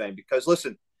Hall of Fame because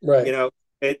listen, right.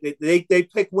 they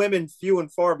pick women few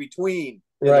and far between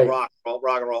in the Right. Rock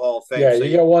and Roll Hall of Fame. Yeah. So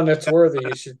You got one that's worthy.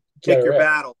 You should get pick her your in.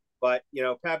 battle. But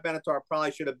Pat Benatar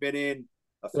probably should have been in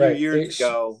a few Right. years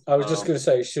ago. I was just going to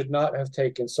say, it should not have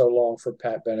taken so long for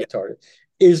Pat Yeah. Benatar.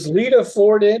 Is Lita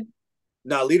Ford in?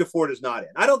 No, Lita Ford is not in.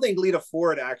 I don't think Lita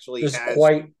Ford actually Is has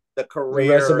quite the the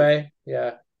career. resume.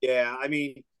 Yeah. Yeah, I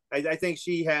mean, I think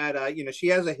she had, she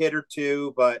has a hit or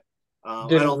two, but I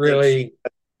Didn't don't think she really. has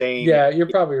the same. Yeah, you're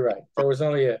probably right. There was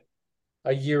only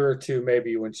a year or two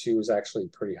maybe when she was actually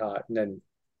pretty hot, and then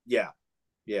Yeah,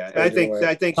 yeah. faded away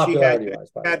I think she popularity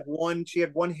wise by had that. one. She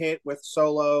had one hit with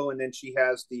solo, and then she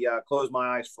has the "Close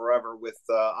My Eyes Forever" with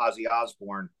Ozzy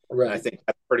Osbourne. And I Right. think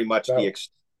that's pretty much That the.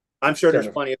 I'm sure there's kind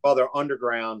of plenty of other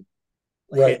underground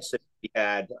right. hits that he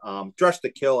had. "Dress to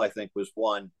Kill," I think, was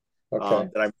one Okay.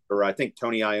 That I remember. I think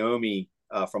Tony Iommi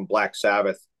from Black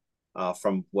Sabbath,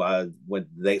 from when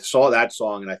they saw that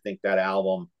song, and I think that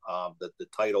album, the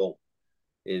title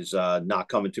is not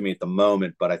coming to me at the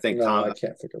moment, but I think No, I Tom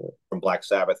can't think of it. from Black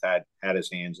Sabbath had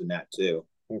his hands in that too.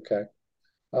 Okay.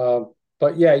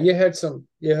 But yeah, you had some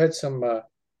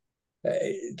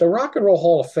the Rock and Roll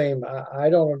Hall of Fame. I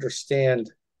don't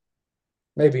understand.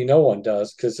 Maybe no one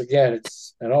does because again,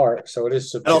 it's an art, so it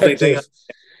is I don't think they subjective.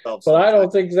 themselves But I sometimes.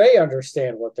 don't think they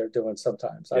understand what they're doing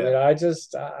sometimes. I Yeah. mean,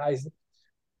 I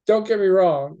don't get me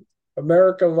wrong.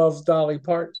 America loves Dolly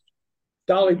Parton.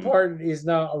 Dolly Mm-hmm. Parton is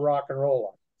not a rock and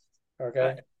roll artist. I,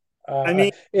 Okay. I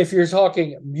mean, If you're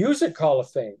talking music Hall of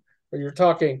Fame or you're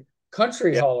talking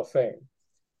country yeah. Hall of Fame,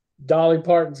 Dolly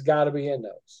Parton's got to be in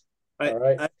those. I, All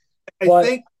right. I, I But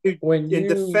think when in you,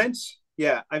 defense,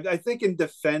 yeah, I think in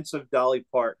defense of Dolly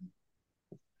Parton,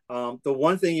 the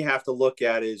one thing you have to look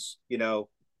at is,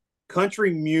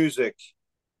 country music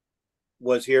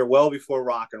was here well before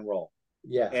rock and roll,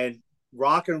 yeah, and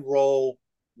rock and roll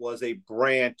was a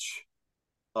branch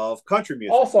of country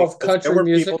music off of because there country were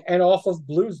music people, and off of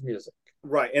blues music.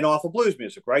 right, and off of blues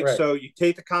music, right. Right. So you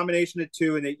take the combination of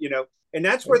two, and and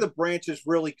that's where the branches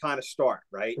really kind of start,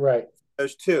 right? Right.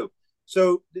 Those two.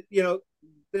 So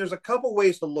there's a couple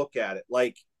ways to look at it,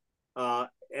 like,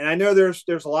 and I know there's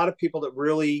a lot of people that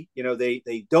really,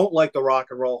 they don't like the Rock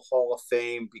and Roll Hall of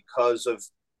Fame because of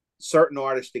certain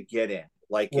artists that get in.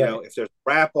 Like, Right. if there's a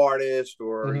rap artist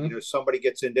or, Mm-hmm. somebody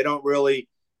gets in, they don't really,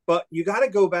 but you got to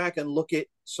go back and look at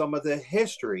some of the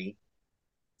history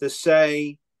to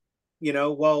say,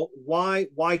 well,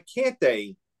 why can't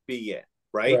they be in,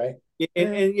 right? Right.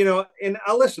 And Yeah. and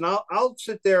I'll listen. I'll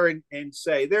sit there and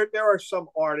say there are some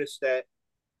artists that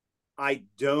I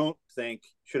don't think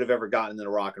should have ever gotten in the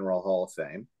Rock and Roll Hall of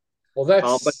Fame. Well, But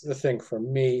that's the thing for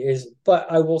me is,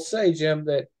 but I will say, Jim,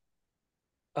 that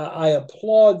I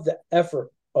applaud the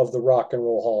effort of the Rock and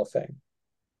Roll Hall of Fame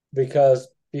because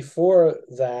before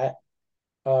that,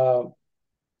 um,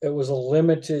 it was a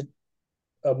limited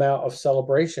amount of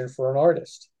celebration for an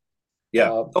artist. yeah,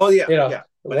 oh yeah, You know, yeah.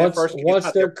 When that once first came once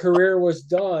out, they their career was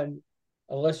done,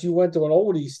 unless you went to an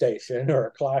oldie station or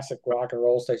a classic rock and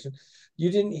roll station, you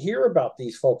didn't hear about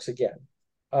these folks again.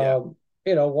 yeah,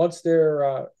 Once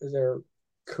their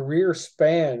career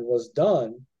span was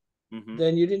done, mm-hmm,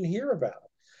 then you didn't hear about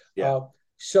it. yeah,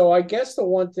 So I guess the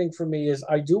one thing for me is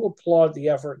I do applaud the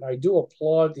effort and I do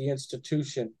applaud the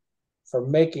institution for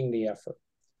making the effort.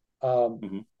 Um,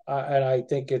 mm-hmm, and I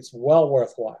think it's well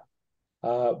worthwhile.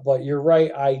 But you're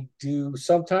right. I do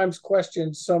sometimes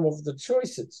question some of the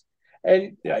choices.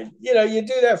 And, yeah, you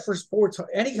do that for sports,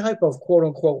 any type of quote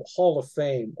unquote Hall of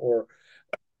Fame or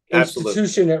absolutely,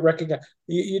 institution that recognizes,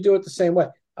 you do it the same way.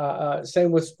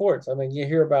 Same with sports. I mean, you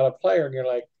hear about a player and you're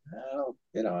like, oh,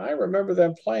 I remember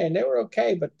them playing. They were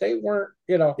okay, but they weren't,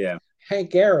 yeah,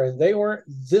 Hank Aaron. They weren't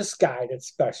this guy that's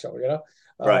special.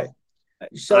 right.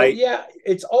 So I yeah,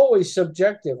 it's always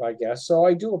subjective, I guess. So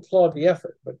I do applaud the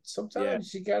effort, but yeah,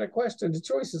 sometimes you got to question the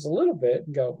choices a little bit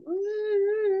and go,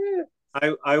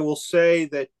 I will say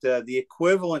that the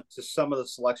equivalent to some of the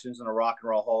selections in the Rock and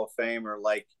Roll Hall of Fame are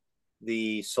like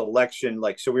the selection,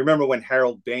 like, so remember when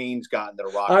Harold Baines got into the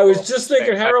Rock I and was Roll just Hall of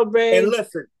thinking Fame, right? Harold And Baines.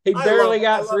 listen, He barely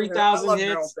got I 3,000 love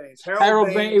Harold hits. Baines. Harold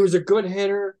Baines, he was a good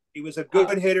hitter. He was a Uh,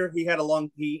 good hitter. He had a long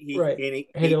right.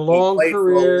 Had a he long played for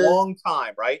a career. long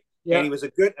time, right? And Yeah. he was a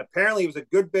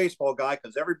good baseball guy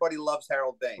because everybody loves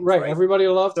Harold Baines, Right. right? Everybody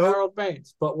loved So, Harold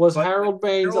Baines, but was but Harold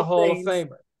Baines a Harold Hall of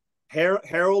Baines Famer?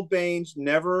 Harold Baines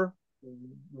never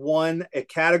won a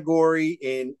category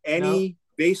in No. any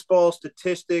baseball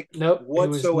statistic Nope. He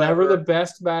was never the whatsoever.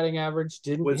 best batting average,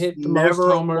 didn't Was hit the most never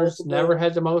a homers, never multiple.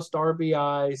 had the most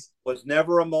RBIs. Was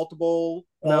never a multiple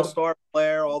All Nope. Star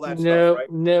player. All that stuff, No,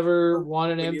 right? never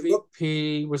won an When you look,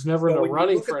 MVP, was never in but the when you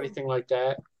running look for at the anything like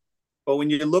that. But when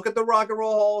you look at the Rock and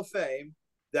Roll Hall of Fame,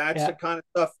 that's the Yeah, kind of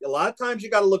stuff. A lot of times you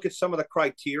got to look at some of the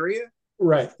criteria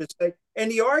right. to say, and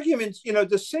the arguments,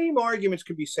 the same arguments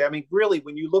could be said. I mean, really,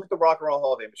 when you look at the Rock and Roll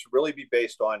Hall of Fame, it should really be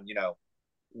based on,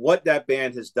 what that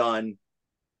band has done,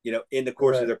 in the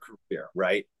course of Right. their career,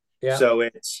 right? Yeah, So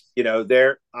it's,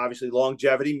 their obviously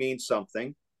longevity means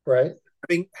something. right.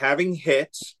 Having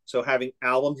hits, so having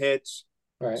album hits,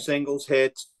 Right. singles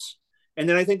hits, and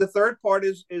then I think the third part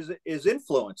is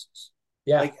influences.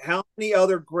 Yeah, Like how many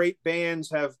other great bands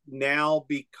have now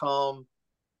become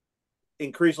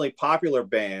increasingly popular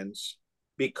bands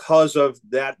because of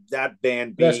that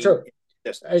band that's being true. in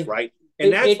existence, And right? And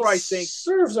it, that's it where I think,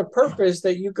 serves a purpose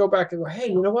that you go back and go, hey,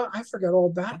 you know what? I forgot all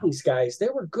about these guys. They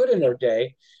were good in their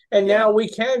day. And yeah, now we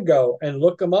can go and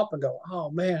look them up and go,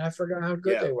 oh man, I forgot how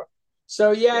good yeah, they were.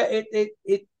 So yeah, yeah,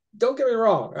 it don't get me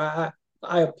wrong.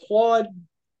 I applaud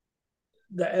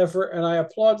the effort, and I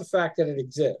applaud the fact that it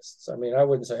exists. I mean, I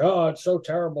wouldn't say, "Oh, it's so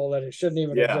terrible that it shouldn't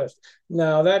even Yeah, exist."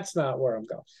 No, that's not where I'm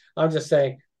going. I'm just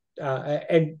saying,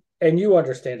 and you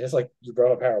understand. It's like you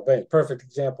brought up Harold Baines, perfect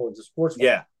example in the sports world.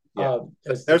 yeah, yeah.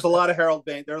 There's a lot of Harold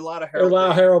Baines. There are a lot of There's a Harold lot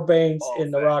of Baines Harold Baines Hall of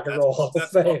in the Fame. Rock and Roll Hall of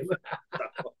That's all. Fame.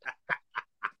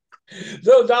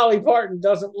 Though Dolly Parton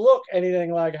doesn't look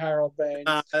anything like Harold Baines.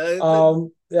 Dolly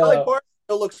Parton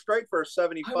still looks great for a I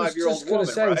was 75-year-old just going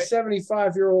to woman, say right?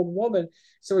 75-year-old woman.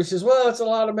 So he says, well, it's a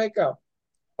lot of makeup.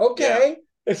 Yeah. Okay.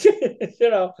 You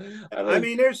know, I I mean,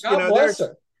 mean, there's, God bless there's,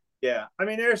 her. yeah. I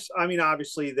mean,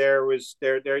 obviously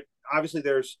obviously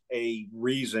there's a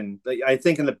reason. I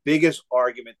think, in the biggest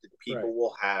argument that Right. people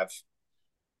will have,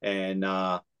 and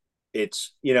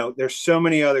it's, there's so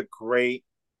many other great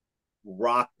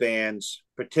rock bands,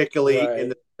 particularly in Right.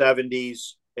 the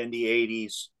 70s and the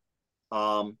 80s,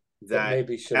 That that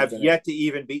maybe should have been in.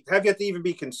 have yet to even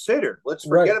be considered. Let's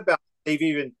forget Right. about they've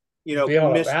even Be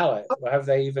on a missed. ballot. Have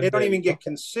they even They don't been? even get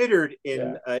considered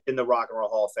Yeah. in the Rock and Roll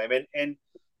Hall of Fame, and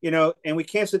we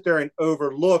can't sit there and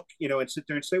overlook, and sit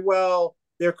there and say, well,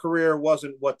 their career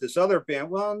wasn't what this other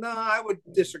band. Well, no, I would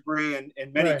disagree in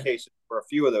many Right. cases for a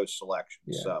few of those selections.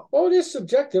 Yeah. So, Well, it is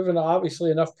subjective, and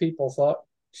obviously enough people thought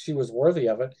she was worthy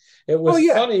of it. It oh was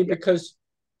yeah, funny yeah. because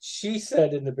she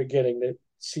said in the beginning that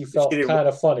she She felt didn't kind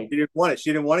of funny. she didn't want it.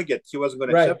 She didn't want to get. She wasn't going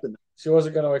to Right. accept it. She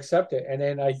wasn't going to accept it. And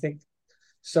then I think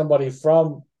somebody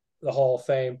from the Hall of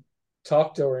Fame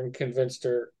talked to her and convinced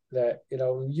her that,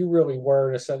 you really were,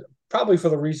 in a sense, probably for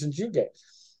the reasons you gave,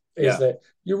 is Yeah, that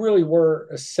you really were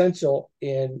essential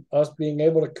in us being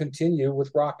able to continue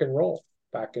with rock and roll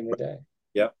back in the day.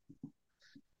 yeah,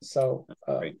 So,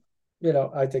 right.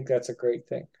 I think that's a great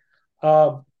thing.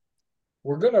 Um,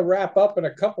 we're going to wrap up in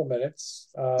a couple minutes,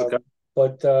 Okay.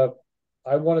 but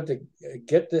I wanted to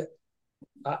get the.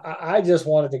 I just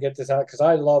wanted to get this out because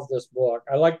I love this book.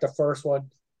 I like the first one.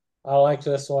 I like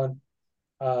this one.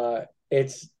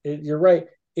 You're right.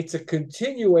 It's a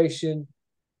continuation,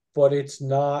 but it's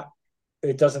not.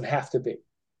 It doesn't have to be.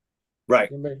 Right.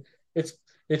 I mean, it's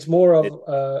it's more It,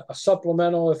 of a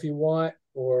supplemental if you want,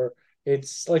 or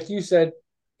it's like you said,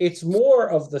 it's more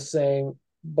of the same,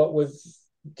 but with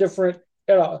different.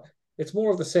 You know, it's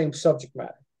more of the same subject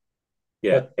matter,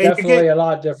 yeah, but and you definitely get a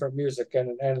lot of different music,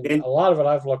 and and a lot of it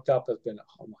I've looked up has been,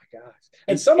 oh my gosh,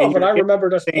 and and, some and of it you're I getting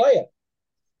remembered us the same. playing.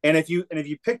 And if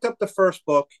you picked up the first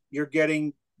book, you're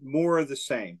getting more of the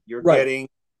same. Right, You're right,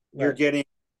 getting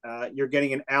you're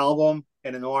getting an album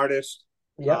and an artist.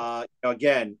 yep,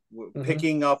 Again, mm-hmm.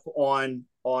 picking up on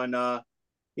the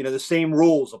same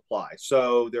rules apply.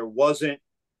 So there wasn't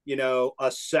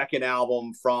a second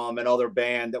album from another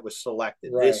band that was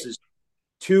selected. This Right, is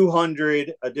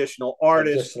 200 additional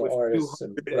artists additional with artists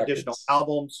and 200 additional records.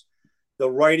 albums. The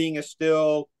writing is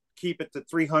still keep it to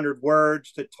 300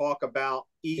 words to talk about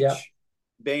Yeah, each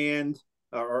band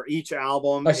or each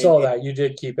album. I And saw that you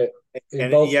did keep it in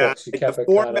and both yeah, books. You the kept it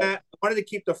kind of, format. I wanted to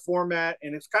keep the format,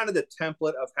 and it's kind of the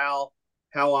template of how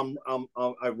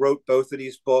I wrote both of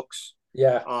these books.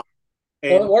 yeah. Um,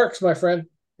 Well, it and works, my friend.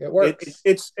 It works.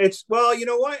 it's well, you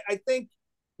know what? I think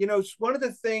it's one of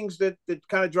the things that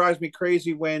kind of drives me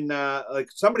crazy when like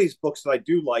some of these books that I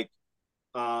do like.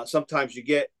 Sometimes you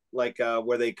get like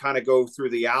where they kind of go through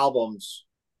the albums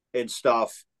and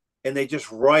stuff, and they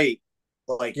just write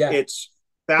like Yeah, it's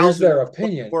here's thousand their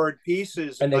opinion, word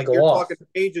pieces, and and they like go you're off. talking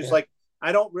pages. Yeah, Like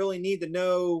I don't really need to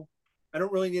know. I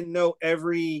don't really need to know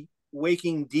every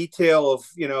waking detail of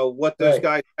what those right.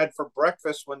 guys had for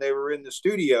breakfast when they were in the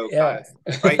studio, kind Yeah.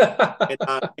 of thing, right?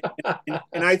 And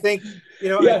and I think I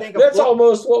Yeah, think a that's book.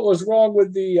 almost what was wrong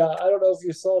with the. I don't know if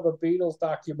you saw the Beatles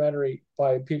documentary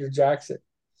by Peter Jackson,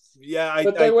 Yeah,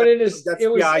 but they went into. that's It yeah.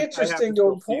 was I have to interesting to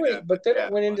still a see that, point, but but then it yeah,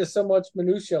 went but into so much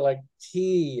minutia, like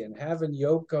tea and having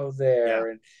Yoko yeah, there,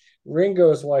 and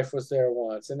Ringo's wife was there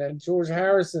once, and then George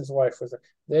Harrison's wife was there.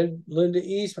 Then Linda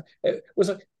Eastman. It was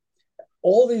like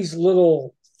all these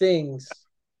little things,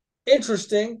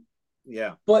 interesting,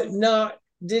 yeah. but not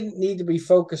didn't need to be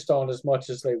focused on as much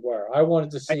as they were. I wanted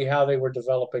to I, see how they were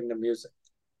developing the music.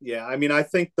 yeah, I mean, I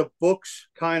think the books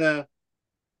kind of,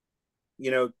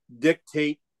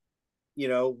 dictate,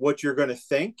 what you're going to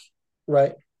think,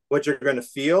 Right. what you're going to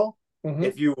feel. Mm-hmm.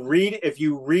 If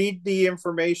you read the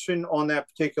information on that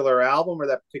particular album or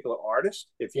that particular artist,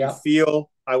 if you Yeah. feel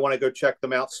I want to go check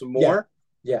them out some Yeah. more,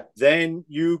 Yeah. then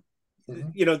you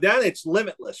Mm-hmm. then it's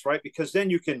limitless, right? Because then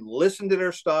you can listen to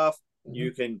their stuff, Mm-hmm.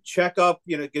 you can check up,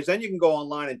 because then you can go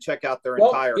online and check out their Well,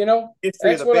 entire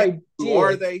history of that's the what band. I Who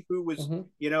are did. they? Who was,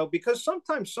 Mm-hmm. because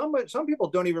sometimes some people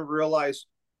don't even realize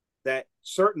that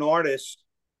certain artists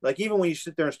like even when you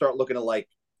sit there and start looking at like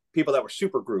people that were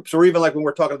super groups, or even like when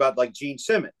we're talking about like Gene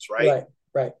Simmons, right?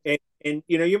 Right. Right. And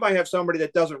you know, you might have somebody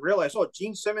that doesn't realize, oh,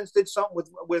 Gene Simmons did something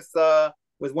with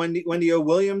Wendy O.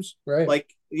 Williams. Right. Like,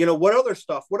 you know, what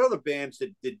other bands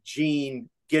did Gene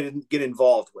get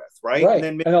involved with, right? And Right.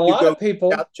 then maybe And a you lot go of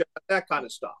people, check out that kind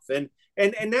of stuff. And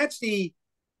that's the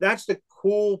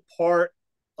cool part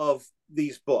of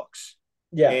these books.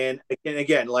 yeah. And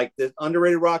again, like the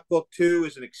Underrated Rock Book 2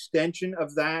 is an extension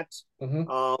of that.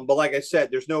 Mm-hmm. But like I said,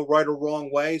 there's no right or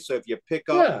wrong way. So if you pick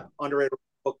up Yeah. Underrated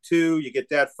Book 2, you get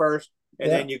that first,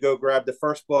 and Yeah. then you go grab the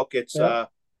first book. It's Yeah.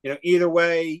 you know, either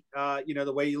way, you know,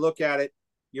 the way you look at it,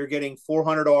 you're getting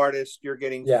 400 artists, you're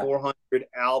getting Yeah. 400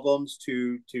 albums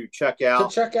to check To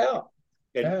out check out.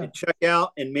 Yeah. and check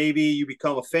out, and maybe you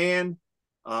become a fan.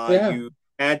 Yeah. You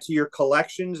add to your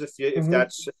collections if Mm-hmm.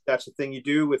 that's the thing you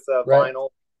do with Right. vinyl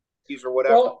or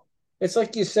whatever. Well, it's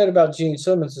like you said about Gene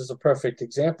Simmons is a perfect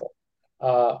example.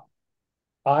 Uh,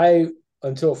 I,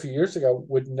 until a few years ago,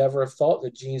 would never have thought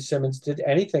that Gene Simmons did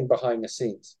anything behind the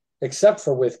scenes, except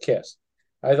for with Kiss.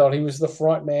 I thought he was the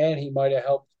front man. He might have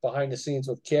helped behind the scenes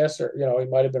with Kiss, or he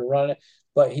might have been running it.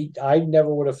 But I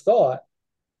never would have thought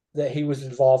that he was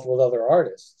involved with other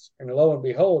artists. And lo and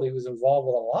behold, he was involved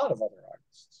with a lot of other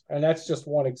artists. And that's just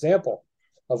one example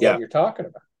of what Yeah. you're talking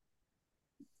about.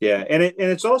 Yeah, and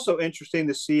it's also interesting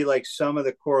to see like some of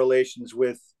the correlations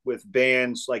with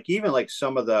bands, like even like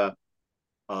some of the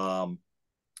um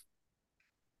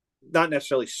not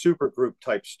necessarily super group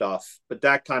type stuff, but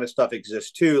that kind of stuff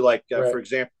exists too. Like Right. for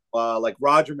example, like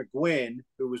Roger McGuinn,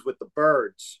 who was with the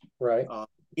Byrds, Right.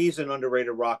 he's an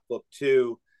Underrated Rock Book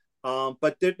too.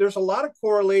 But there's a lot of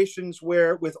correlations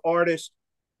where with artists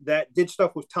that did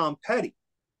stuff with Tom Petty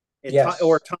Yes.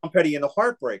 or Tom Petty and the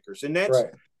Heartbreakers, and that's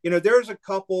Right. you know there's a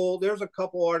couple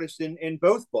artists in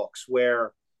both books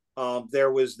where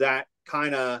there was that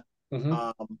kind of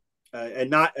Mm-hmm. and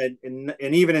not and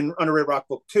even in Underrated Rock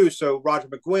Book 2. So Roger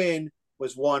McGuinn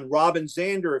was one. Robin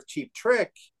Zander of Cheap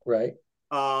Trick, Right.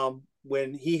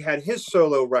 when he had his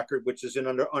solo record, which is in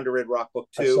Underrated Rock Book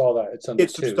 2. I saw that. It's under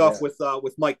did some two. stuff Yeah.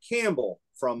 with Mike Campbell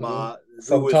from who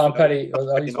From was Tom Petty. He's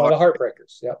one of the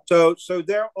Heartbreakers. Yep. So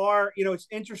there are, you know, it's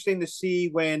interesting to see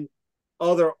when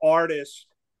other artists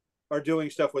are doing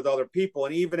stuff with other people,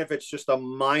 and even if it's just a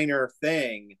minor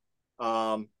thing,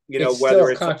 you know, It's still a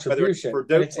whether contribution.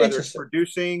 it's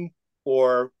producing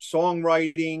or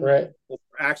songwriting, right, or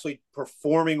actually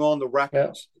performing on the yeah,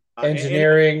 records,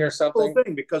 engineering or cool something.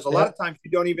 thing, because a lot of times you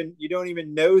don't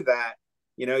even know that.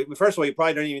 You know, first of all, you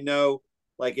probably don't even know,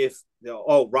 like, if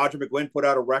Roger McGuinn put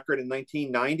out a record in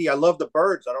 1990. I love the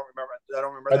Byrds. I don't remember I that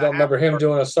don't remember happening. him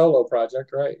doing a solo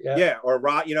project, right? Yeah. Yeah, or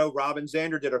Robin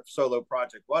Zander did a solo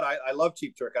project. What I love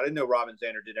Cheap Trick. I didn't know Robin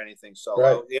Zander did anything solo.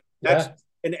 Right. Yeah, that's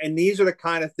Yeah. and these are the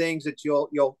kind of things that you'll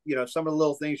you know, some of the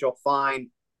little things you'll find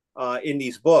in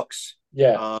these books.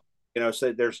 Yeah. You know,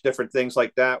 so there's different things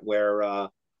like that where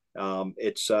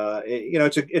it's you know,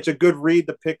 it's a good read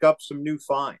to pick up some new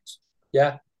finds.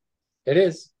 Yeah, it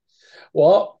is.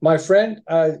 Well, my friend,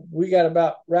 we got to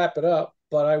about wrap it up,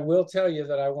 but I will tell you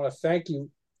that I want to thank you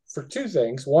for two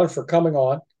things. One, for coming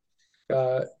on,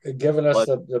 giving us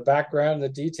the background, the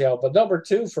detail, but number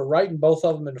two, for writing both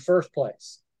of them in the first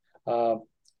place.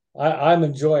 I'm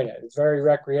enjoying it. It's very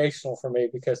recreational for me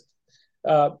because,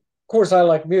 of course, I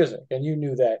like music, and you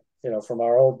knew that, you know, from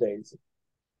our old days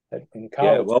in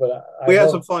college. Yeah, well, but we had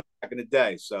some fun back in the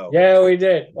day. So yeah, we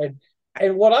did.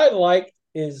 And what I like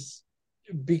is,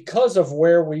 because of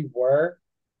where we were,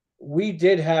 we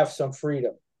did have some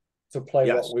freedom to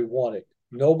play what we wanted.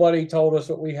 Nobody told us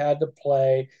what we had to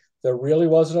play. There really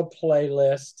wasn't a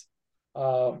playlist.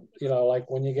 You know, like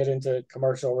when you get into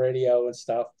commercial radio and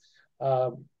stuff,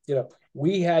 you know,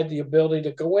 we had the ability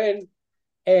to go in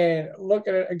and look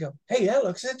at it and go, hey, that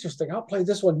looks interesting. I'll play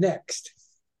this one next.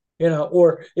 You know,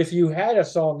 or if you had a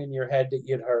song in your head that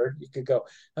you'd heard, you could go,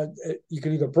 you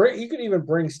could even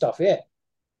bring stuff in.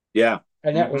 Yeah.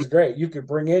 And that was great. You could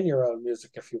bring in your own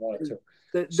music if you wanted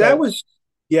to. That was,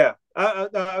 yeah. I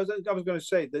was going to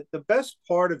say that the best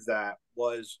part of that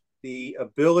was the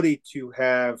ability to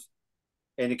have,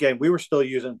 and again, we were still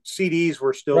using CDs.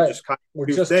 We're still just kind of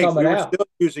just things. Coming we were out. still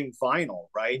using vinyl,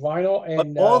 right? Vinyl,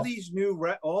 and but all these new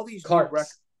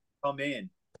records come in,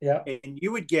 yeah, and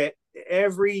you would get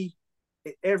every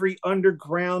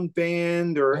underground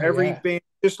band or every band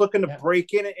just looking to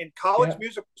break in, and college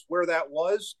music was where that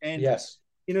was. And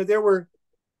you know,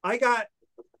 I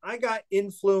got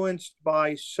influenced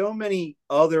by so many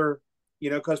other, you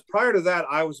know, because prior to that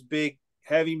I was a big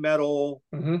heavy metal,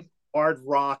 hard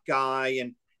rock guy,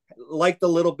 and liked a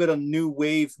little bit of new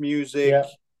wave music.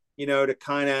 to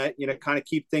kind of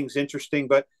keep things interesting.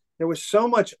 But there was so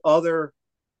much other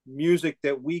music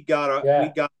that we got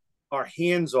our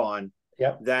hands on,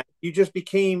 that you just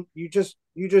became you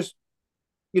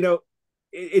know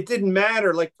it didn't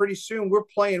matter. Like pretty soon we're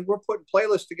putting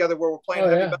playlists together where we're playing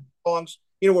heavy metal songs.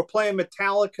 We're playing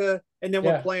Metallica, and then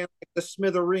we're playing like the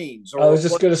Smithereens. I was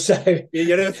just going to say, you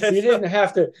didn't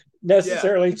have to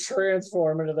necessarily Yeah.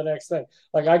 transform into the next thing.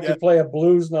 Like I could play a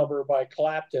blues number by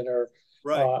Clapton, or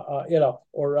right.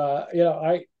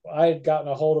 I had gotten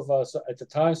a hold of us at the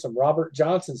time some Robert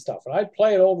Johnson stuff, and I'd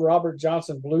play an old Robert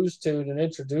Johnson blues tune and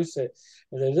introduce it.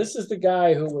 And then this is the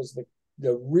guy who was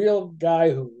the real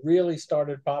guy who really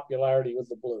started popularity with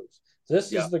the blues.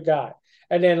 This is the guy.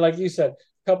 And then, like you said,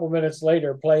 a couple minutes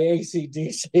later, play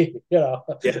AC/DC,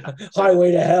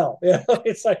 Highway to Hell.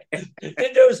 It's like,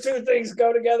 did those two things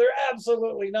go together?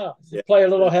 Absolutely not. Play a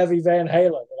little heavy Van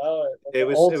Halen. It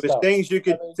was things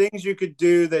you could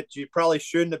do that you probably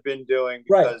shouldn't have been doing,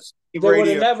 because they would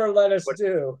have never let us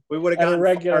do. We would have gotten a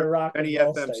regular rock any and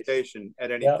roll FM station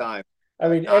at any time. I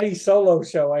mean, any solo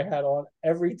show I had on,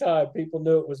 every time people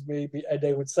knew it was me, and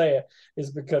they would say it,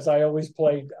 is because I always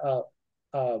played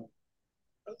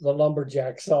the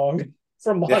Lumberjack song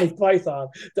from Monty Python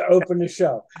to open the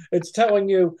show. It's telling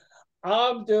you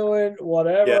I'm doing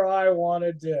whatever I want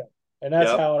to do. And that's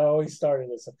how it always started.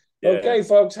 Okay,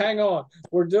 folks, hang on.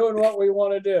 We're doing what we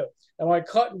want to do. Am I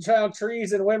cutting down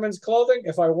trees in women's clothing?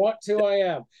 If I want to, I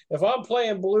am. If I'm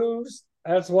playing blues,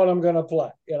 that's what I'm going to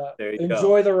play.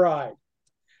 Enjoy the ride.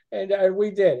 And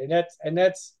we did. And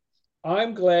that's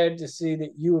I'm glad to see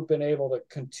that you have been able to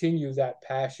continue that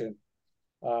passion,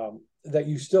 that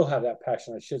you still have that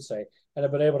passion, I should say, and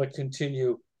have been able to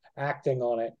continue acting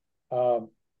on it.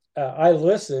 I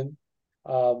listen,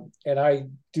 and I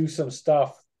do some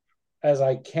stuff as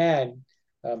I can.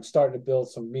 I'm starting to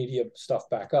build some media stuff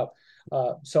back up.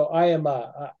 So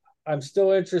I'm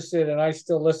still interested, and I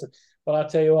still listen. But I'll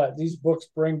tell you what, these books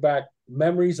bring back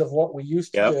memories of what we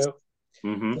used to do.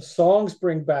 Mm-hmm. The songs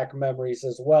bring back memories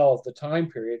as well of the time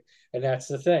period, and that's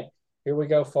the thing. Here we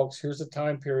go, folks. Here's a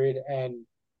time period, and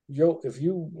if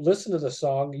you listen to the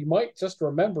song, you might just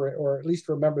remember it, or at least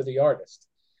remember the artist.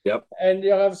 Yep. And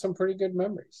you'll have some pretty good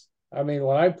memories. I mean,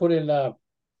 when I put in a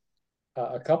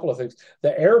couple of things,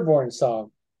 the Airborne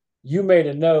song, you made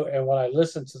a note, and when I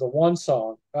listened to the one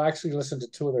song, I actually listened to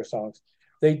two of their songs.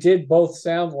 They did both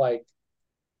sound like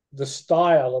the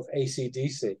style of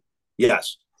AC/DC.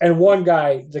 Yes. And one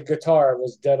guy, the guitar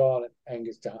was dead on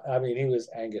Angus John. I mean, he was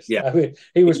Angus. Yeah. I mean,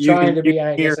 he was trying to be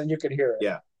Angus, and you could hear it.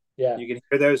 Yeah. Yeah. You can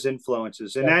hear those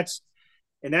influences. And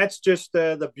that's just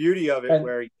the beauty of it,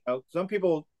 where some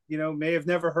people may have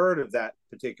never heard of that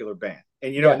particular band.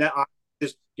 And and that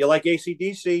you like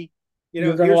AC/DC,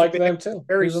 you're gonna like them too.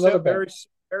 Very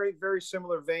very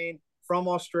similar vein, from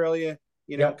Australia,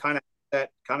 kind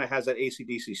of has that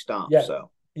AC/DC stomp.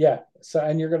 So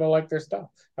and you're gonna like their stuff.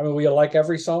 I mean, will you like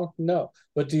every song? No.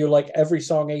 But do you like every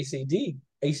song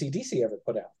AC/DC ever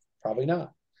put out? Probably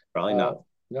not.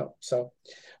 No. So,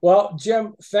 well,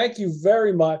 Jim, thank you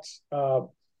very much.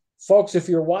 Folks, if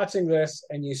you're watching this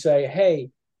and you say,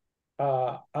 hey,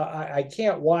 I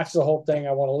can't watch the whole thing,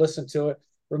 I want to listen to it,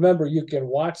 remember, you can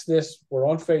watch this. We're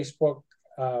on Facebook.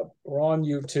 We're on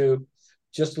YouTube.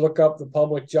 Just look up The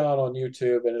Public John on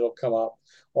YouTube and it'll come up.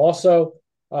 Also,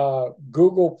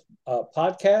 Google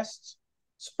Podcasts,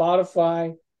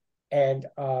 Spotify, and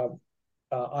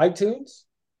iTunes,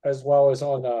 as well as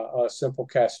on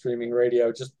Simplecast streaming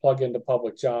radio. Just plug into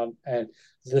Public John, and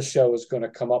this show is going to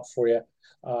come up for you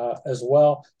as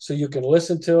well. So you can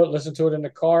listen to it in the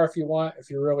car if you want,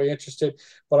 if you're really interested.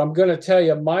 But I'm going to tell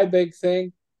you, my big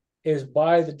thing is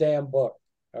buy the damn book.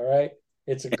 All right.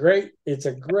 It's a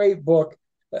great book.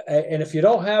 And if you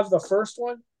don't have the first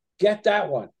one, get that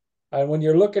one. And when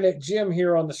you're looking at Jim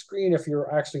here on the screen, if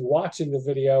you're actually watching the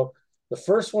video, the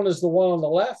first one is the one on the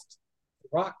left.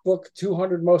 Rock Book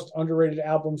 200 Most Underrated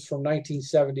Albums from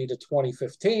 1970 to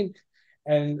 2015.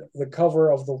 And the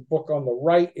cover of the book on the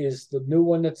right is the new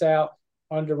one that's out,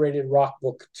 Underrated Rock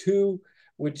Book 2,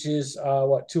 which is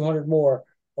 200 more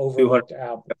overlooked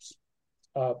albums.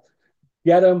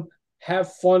 Get them,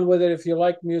 have fun with it. If you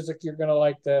like music, you're going to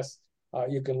like this.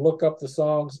 You can look up the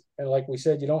songs. And like we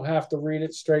said, you don't have to read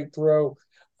it straight through.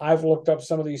 I've looked up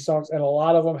some of these songs, and a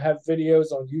lot of them have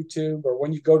videos on YouTube, or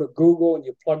when you go to Google and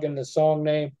you plug in the song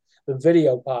name, the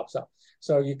video pops up.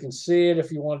 So you can see it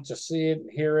if you want to see it and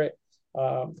hear it.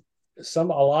 A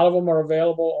lot of them are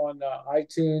available on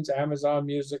iTunes, Amazon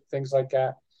Music, things like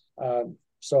that.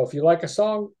 So if you like a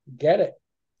song, get it,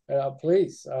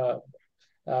 please.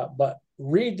 But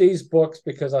read these books,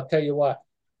 because I'll tell you what,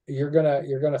 you're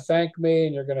gonna thank me,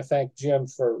 and you're gonna thank Jim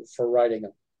for writing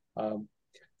them.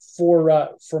 For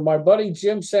my buddy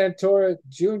Jim Santora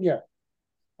Jr.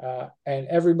 And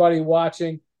everybody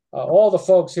watching, all the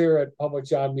folks here at Public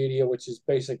John Media, which is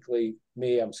basically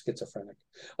me. I'm schizophrenic.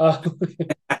 But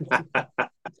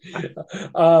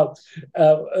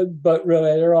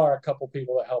really, there are a couple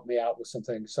people that help me out with some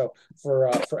things. So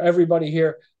for everybody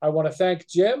here, I want to thank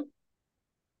Jim,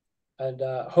 and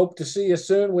hope to see you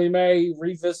soon. We may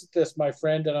revisit this, my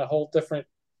friend, in a whole different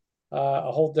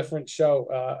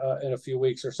show in a few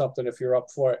weeks or something, if you're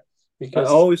up for it. Because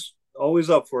always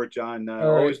up for it, John.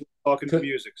 Always right. Talking to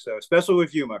music, so especially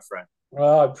with you, my friend.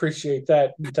 Well, I appreciate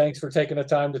that. Thanks for taking the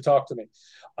time to talk to me.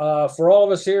 For all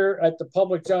of us here at the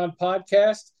Public John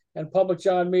Podcast and Public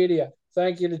John Media,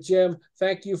 thank you to Jim.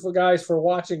 Thank you guys for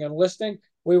watching and listening.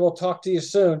 We will talk to you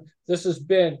soon. This has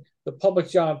been the Public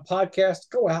John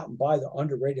Podcast. Go out and buy the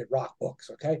underrated rock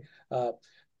books, okay?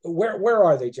 Where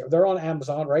are they, Jim? They're on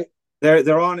Amazon, right?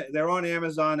 They're on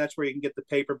Amazon. That's where you can get the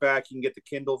paperback. You can get the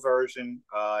Kindle version.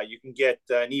 You can get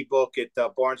an ebook at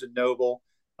Barnes and Noble.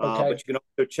 Okay. But you can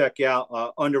also check out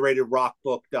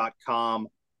underratedrockbook.com,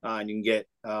 and you can get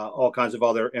all kinds of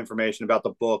other information about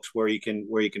the books, where you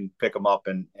can pick them up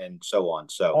and so on.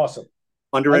 So awesome.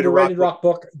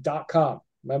 Underratedrockbook.com.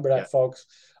 Remember that, folks.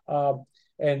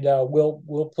 And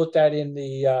we'll put that in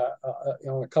the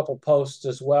a couple posts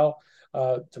as well,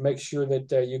 to make sure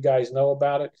that you guys know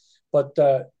about it. But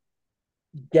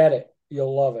get it.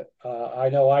 You'll love it. I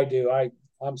know I do.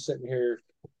 I'm sitting here.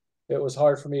 It was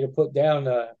hard for me to put down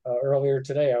earlier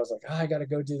today. I was like, I got to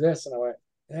go do this. And I went,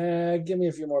 give me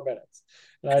a few more minutes.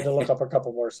 And I had to look up a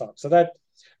couple more songs. So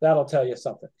that'll tell you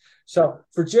something. So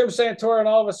for Jim Santora and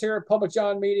all of us here at Public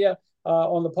John Media,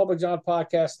 on the Public John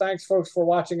Podcast, thanks, folks, for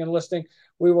watching and listening.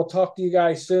 We will talk to you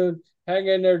guys soon. Hang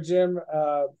in there, Jim.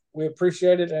 We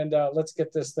appreciate it. And let's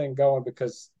get this thing going,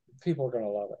 because people are going to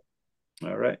love it.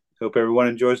 All right. Hope everyone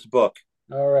enjoys the book.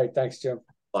 All right. Thanks, Jim.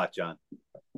 A lot, John.